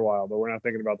racing for a while, but we're not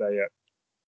thinking about that yet.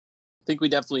 I think we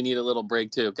definitely need a little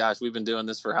break too. Gosh, we've been doing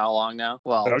this for how long now?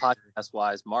 Well, podcast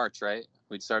wise, March, right?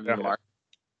 We started in March.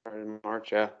 Started in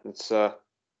March, yeah. It's been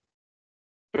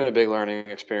a big learning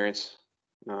experience.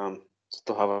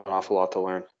 Still have an awful lot to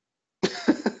learn.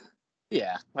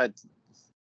 Yeah, I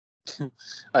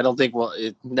don't think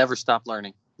it never stop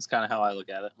learning. It's kind of how I look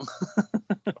at it.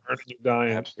 Learning, you're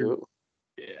dying. Absolutely.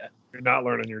 Yeah. You're not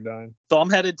learning, you're dying. So I'm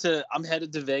headed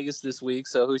to Vegas this week.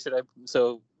 So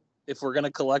if we're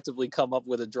gonna collectively come up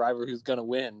with a driver who's gonna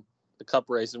win the Cup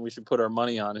race, and we should put our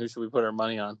money on, who should we put our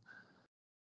money on?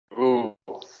 Ooh.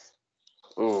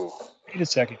 Wait a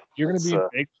second. You're gonna be in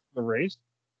Vegas for the race?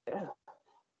 Yeah.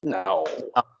 No.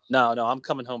 No, I'm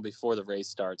coming home before the race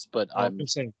starts. But I'm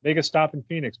saying make a stop in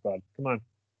Phoenix, bud. Come on.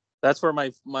 That's where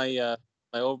my tomorrow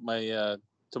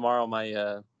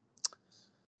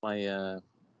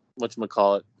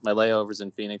whatchamacallit, my layover's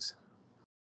in Phoenix.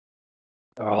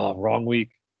 Oh, wrong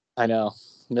week. I know.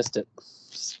 Missed it.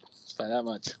 Just by that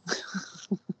much.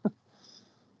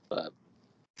 But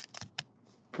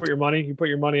you put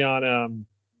your money on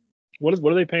what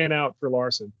are they paying out for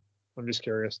Larson? I'm just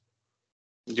curious.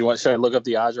 Should I look up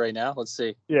the odds right now? Let's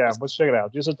see. Yeah, let's check it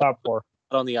out. Just the top 4.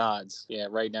 On the odds. Yeah,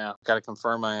 right now. Got to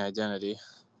confirm my identity.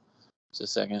 Just a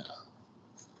second.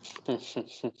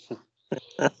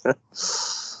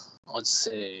 Let's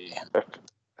see.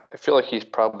 I feel like he's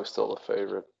probably still the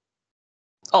favorite.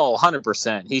 Oh,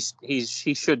 100%.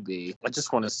 He should be. I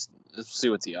just want to see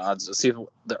what the odds. Let's see if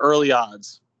the early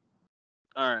odds.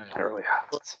 All right. Early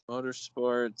odds.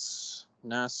 Motorsports,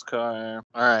 NASCAR.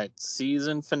 All right,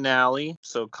 season finale.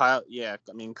 So Kyle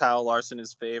Larson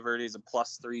is favored. He's a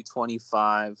plus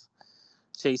 325.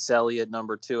 Chase Elliott,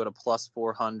 number 2, at a plus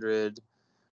 400.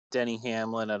 Denny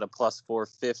Hamlin at a plus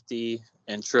 450,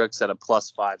 and Truex at a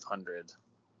plus 500.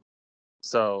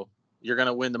 So you're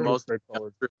gonna win the most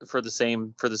for the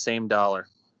same dollar.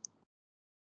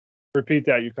 Repeat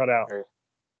that. You cut out.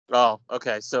 Oh,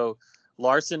 okay. So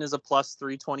Larson is a plus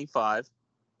 325.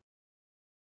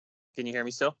 Can you hear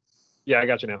me still? Yeah, I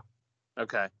got you now.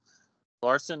 Okay.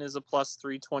 Larson is a plus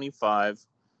 325.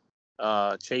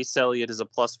 Chase Elliott is a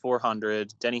plus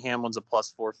 400. Denny Hamlin's a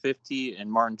plus 450,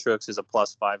 and Martin Truex is a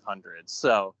plus 500.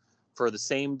 So for the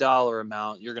same dollar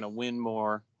amount, you're going to win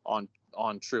more on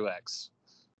Truex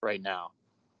right now.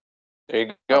 There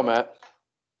you go, Matt.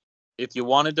 If you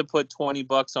wanted to put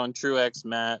 $20 on Truex,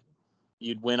 Matt,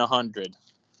 you'd win 100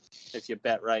 if you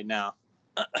bet right now.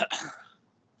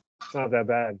 It's not that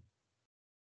bad.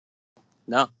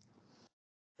 No.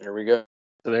 There we go.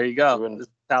 So there you go.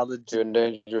 Doing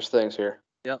dangerous things here.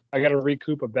 Yep. I got to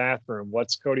recoup a bathroom.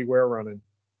 What's Cody Ware running?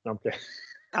 Okay.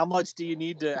 How much do you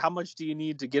need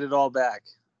to get it all back?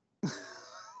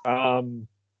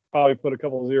 Probably put a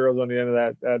couple of zeros on the end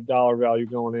of that dollar value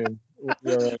going in.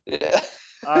 Right. Yeah.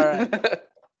 All right.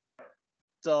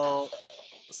 So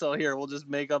here, we'll just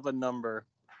make up a number.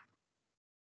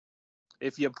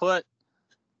 If you put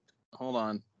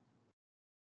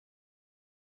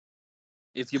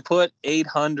If you put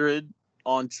 800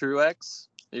 on Truex,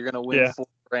 you're gonna win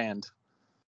 $4,000.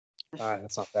 All right,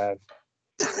 that's not bad.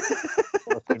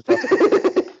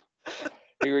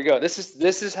 Here we go. This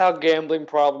is how gambling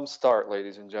problems start,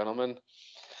 ladies and gentlemen.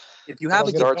 If you have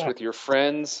it starts with your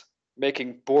friends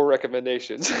making poor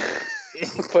recommendations,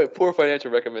 poor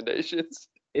financial recommendations.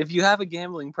 If you have a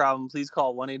gambling problem, please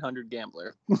call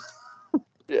 1-800-GAMBLER.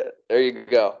 Yeah, there you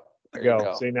go. There you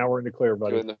go. See, now we're in the clear,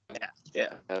 buddy.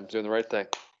 Yeah. I'm doing the right thing.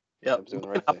 Yep. I'm doing the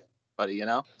right thing. Buddy,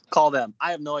 call them.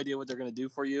 I have no idea what they're going to do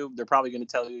for you. They're probably going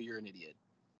to tell you you're an idiot,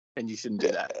 and you shouldn't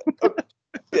do that.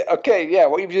 Okay, yeah,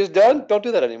 what you've just done, don't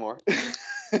do that anymore.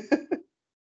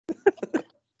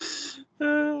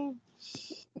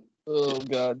 Oh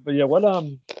God! But yeah, what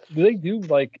do they do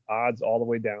like odds all the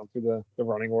way down through the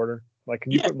running order? Like,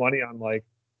 can you put money on like?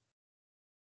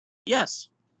 Yes.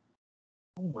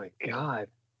 Oh my God!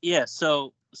 Yeah.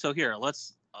 So here,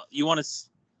 let's. You want to?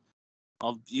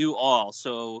 I'll view all.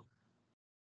 So.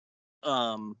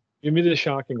 Give me the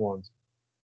shocking ones.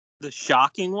 The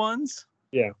shocking ones?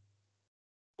 Yeah.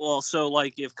 Well, so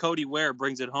like if Cody Ware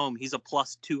brings it home, he's a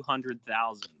plus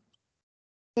 200,000.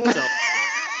 So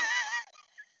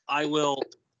I will.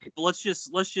 Let's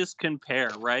just compare,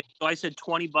 right? So I said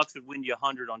 $20 would win you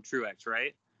 100 on Truex,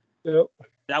 right? Yep.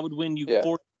 That would win you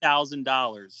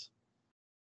 $40,000.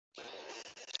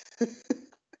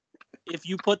 If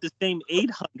you put the same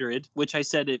 800, which I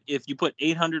said if you put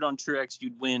 800 on Truex,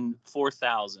 you'd win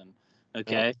 4,000.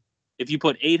 Okay. Yeah. If you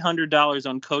put $800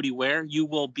 on Cody Ware, you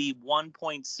will be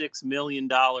 $1.6 million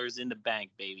in the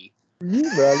bank, baby.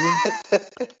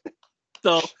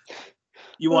 So,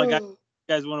 you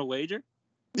guys want to wager?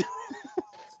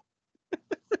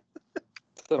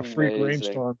 A freak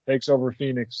rainstorm takes over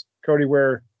Phoenix. Cody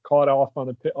Ware caught off on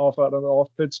the off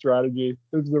pit strategy.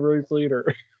 Who's the race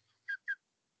leader?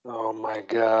 Oh my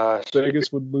gosh!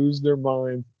 Vegas would lose their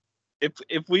mind.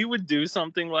 If we would do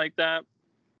something like that,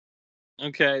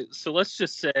 okay. So let's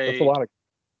just say that's a lot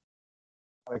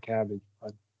of cabbage.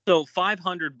 So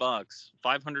 $500,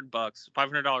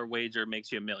 $500 wager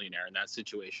makes you a millionaire in that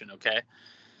situation. Okay,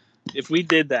 if we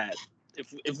did that,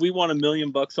 if we won $1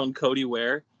 million on Cody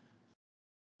Ware,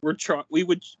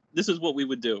 this is what we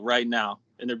would do right now,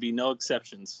 and there'd be no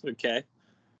exceptions. Okay,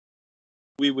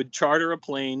 we would charter a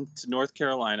plane to North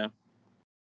Carolina,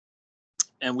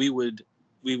 and we would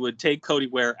take Cody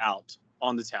Ware out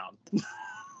on the town.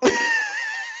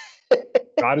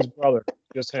 Not his brother,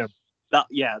 just him.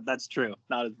 Yeah, that's true.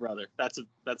 Not his brother. That's a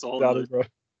whole. Not his brother.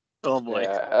 Oh boy.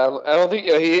 Yeah, I don't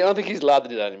think he's allowed to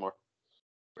do that anymore.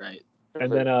 Right. And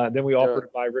then we offered to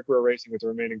buy Rick Rowe Racing with the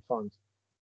remaining funds.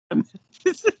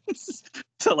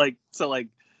 so like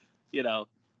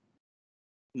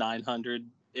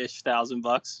 900-ish thousand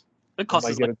bucks. It costs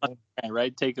us like $100,000,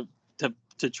 right? Take him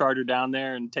to charter down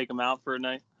there and take him out for a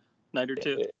night or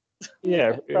two.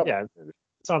 Yeah.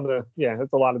 It's on the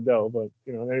it's a lot of dough, but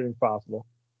anything's possible.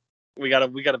 We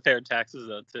gotta pay our taxes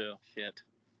though too. Shit.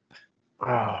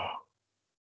 Oh.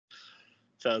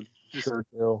 So just sure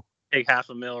do. Take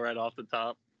 $500,000 right off the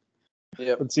top.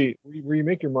 Yeah. But see, where you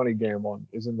make your money gambling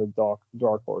is in the dark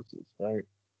horses, right?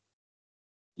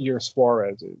 Your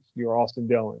Suarez's, your Austin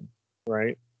Dillon,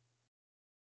 right?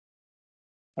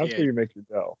 That's where you make your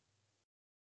dough.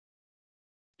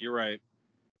 You're right.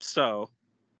 So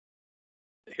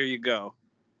here you go.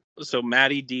 So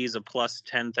Matty D's a plus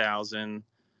 10,000.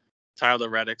 Tyler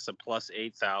Reddick's a plus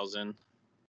 8,000.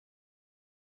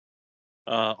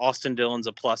 Austin Dillon's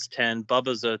a plus 10.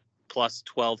 Bubba's a plus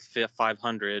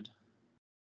 12,500.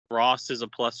 Ross is a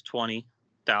plus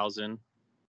 20,000.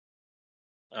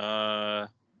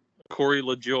 Corey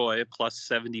LaJoy plus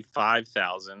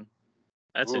 75,000.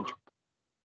 That's interesting.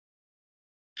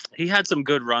 He had some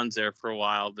good runs there for a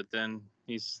while, but then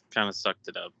he's kind of sucked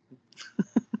it up.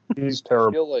 He's terrible.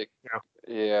 I feel like,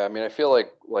 I mean, I feel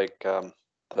like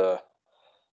the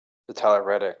Tyler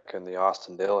Reddick and the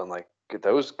Austin Dillon, like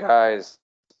those guys,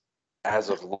 as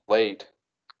of late,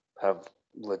 have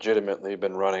legitimately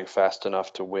been running fast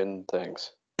enough to win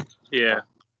things. Yeah.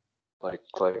 Like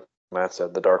Matt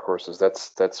said, the dark horses.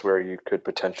 That's where you could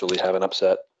potentially have an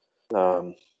upset.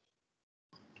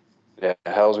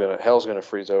 Hell's gonna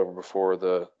freeze over before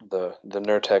the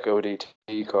Nurtec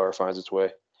ODT car finds its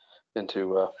way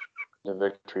into the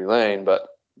victory lane. But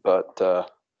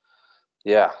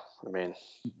yeah, I mean,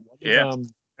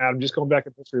 Adam, just going back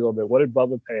in history a little bit. What did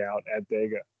Bubba pay out at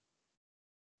Dega?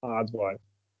 Odds wise.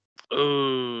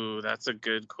 Oh, that's a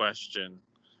good question.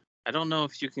 I don't know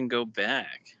if you can go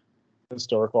back.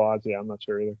 Historical odds, I'm not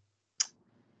sure either.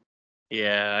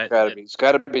 Yeah, it's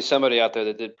got to be somebody out there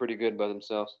that did pretty good by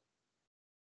themselves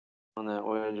on that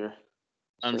wager.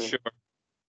 I'm sure.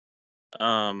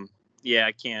 Yeah,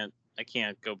 I can't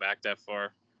go back that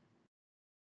far.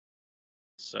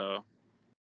 So,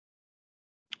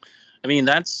 I mean,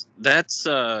 that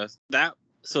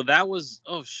was,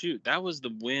 oh shoot, that was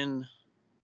the win.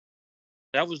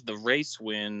 That was the race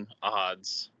win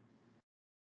odds.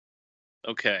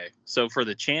 Okay, so for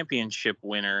the championship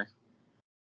winner,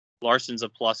 Larson's a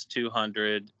plus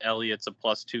 200, Elliott's a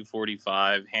plus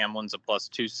 245, Hamlin's a plus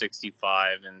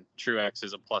 265, and Truex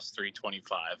is a plus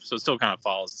 325. So it still kind of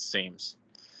follows the same.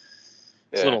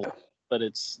 It's a little, but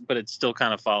it still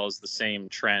kind of follows the same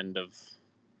trend of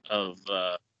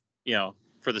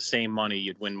for the same money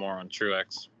you'd win more on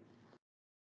Truex.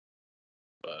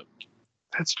 But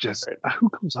that's just who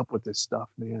comes up with this stuff,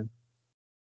 man.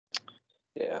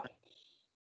 Yeah.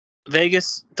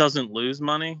 Vegas doesn't lose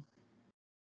money.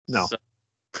 No. So.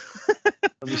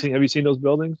 Have you seen those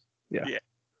buildings? Yeah.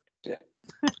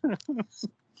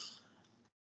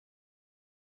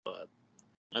 But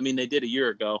I mean, they did a year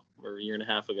ago or a year and a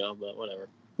half ago, but whatever.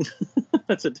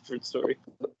 That's a different story.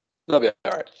 That'll be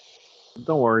all right.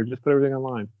 Don't worry, just put everything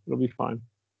online. It'll be fine.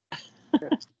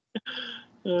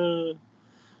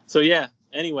 So yeah.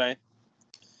 Anyway,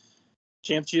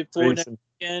 championship 4 next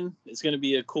weekend. It's going to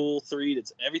be a cool 3.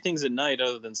 Everything's at night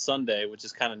other than Sunday, which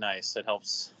is kind of nice. It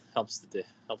helps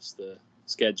the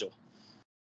schedule.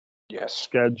 Yes,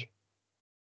 schedule.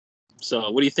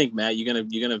 So, what do you think, Matt? You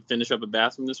gonna finish up a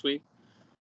bathroom this week?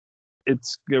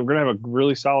 We're gonna have a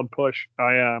really solid push.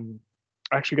 I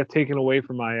actually got taken away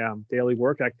from my daily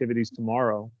work activities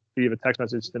tomorrow via a text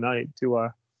message tonight to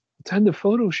attend a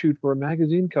photo shoot for a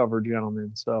magazine cover,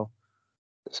 gentlemen. So,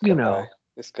 this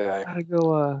guy. gotta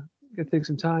go. Gotta take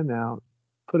some time out,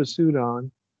 put a suit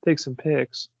on, take some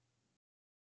pics.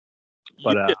 You,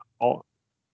 But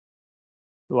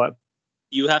what?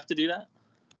 you have to do that?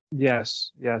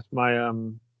 Yes.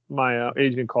 My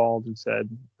agent called and said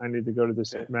I need to go to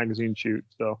this magazine shoot.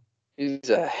 So He's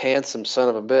a handsome son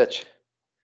of a bitch.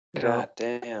 God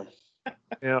damn.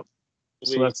 Yep.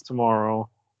 So that's tomorrow.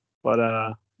 But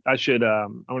I should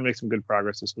I'm gonna make some good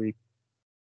progress this week.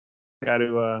 Got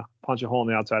to punch a hole in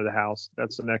the outside of the house.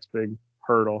 That's the next big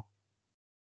hurdle.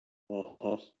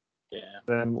 Mm-hmm. Yeah.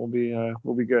 Then we'll be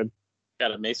good.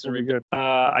 Got a We'll masonry. be good.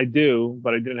 I do,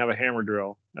 but I didn't have a hammer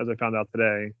drill, as I found out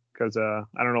today, because I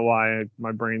don't know why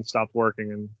my brain stopped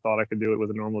working and thought I could do it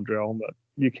with a normal drill, but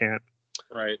you can't.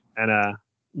 Right. And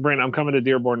Brandon, I'm coming to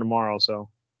Dearborn tomorrow, so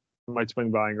I might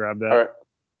swing by and grab that. All right.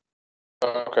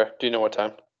 Okay. Do you know what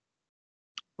time?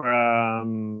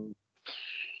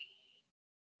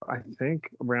 I think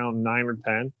around 9 or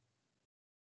 10.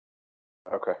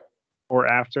 Okay. Or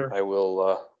after. I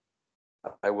will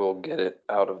get it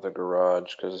out of the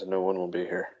garage because no one will be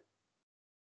here.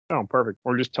 Oh, perfect.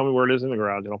 Or just tell me where it is in the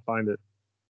garage and I'll find it.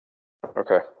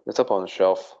 Okay. It's up on the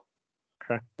shelf.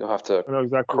 Okay. You'll have to I know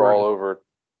exactly crawl over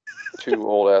 2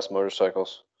 old ass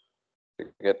motorcycles to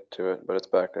get to it, but it's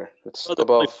back there. It's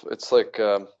above. It's like.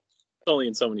 It's only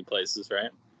in so many places, right?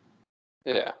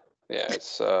 Yeah.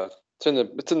 It's in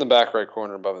the back right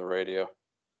corner above the radio.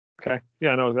 Okay. Yeah,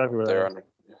 I know exactly where There that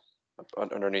is.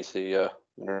 underneath the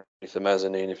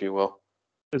mezzanine, if you will.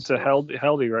 It's a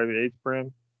Heldy, right? The 8th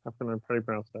brand. How do you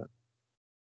pronounce that?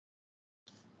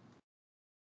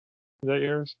 Is that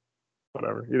yours?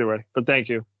 Whatever. Either way. But thank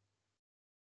you.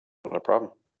 No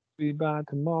problem. Be by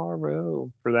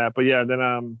tomorrow for that. But yeah, then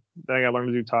I gotta learn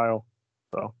to do tile.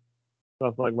 So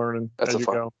that's like learning as you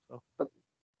go. So.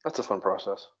 That's a fun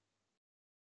process.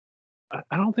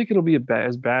 I don't think it'll be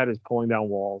as bad as pulling down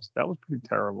walls. That was pretty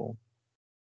terrible.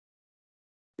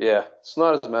 Yeah, it's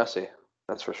not as messy.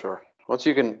 That's for sure. Once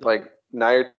you can,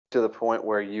 now you're to the point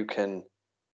where you've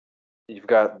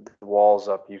got the walls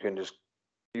up, you can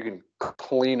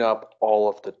clean up all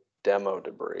of the demo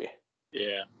debris.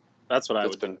 Yeah, that's what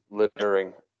It's been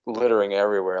littering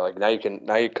everywhere.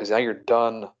 Because now you're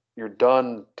done. You're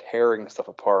done tearing stuff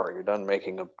apart. You're done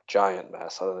making a giant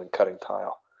mess other than cutting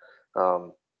tile.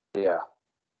 Yeah,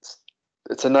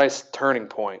 it's a nice turning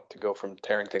point to go from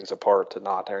tearing things apart to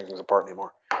not tearing things apart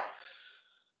anymore.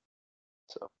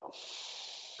 So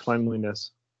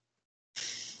cleanliness.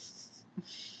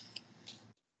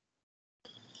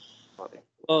 Funny.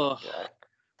 Oh. Yeah.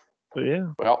 But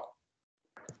yeah. Well,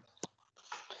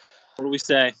 what do we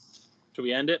say? Should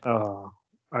we end it? I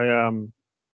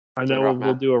know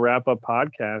we'll do a wrap up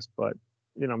podcast, but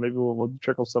maybe we'll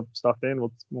trickle some stuff in.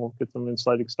 We'll get some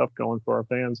exciting stuff going for our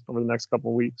fans over the next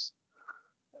couple of weeks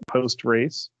post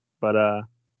race. But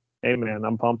hey man,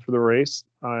 I'm pumped for the race.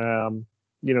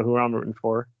 You know who I'm rooting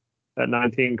for. That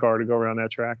 19 car to go around that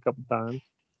track a couple times.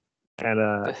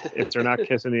 And if they're not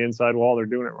kissing the inside wall, they're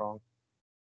doing it wrong.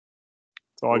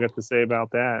 That's all I got to say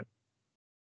about that.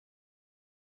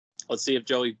 Let's see if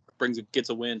Joey gets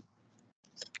a win.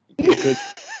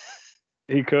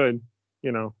 He could.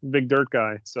 Big dirt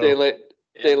guy. So day late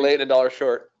and $1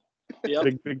 short. Yep.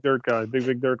 Big dirt guy.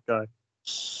 Big dirt guy.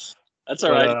 That's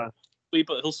all right.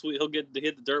 He'll get to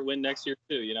hit the dirt win next year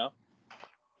too.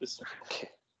 He's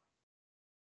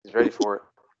ready for it.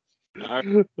 All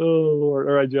right. Oh Lord!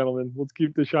 All right, gentlemen, let's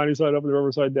keep the shiny side up and the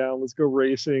rubber side down. Let's go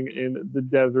racing in the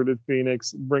desert at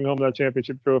Phoenix. Bring home that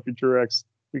championship trophy, Truex.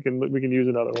 We can use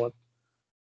another one.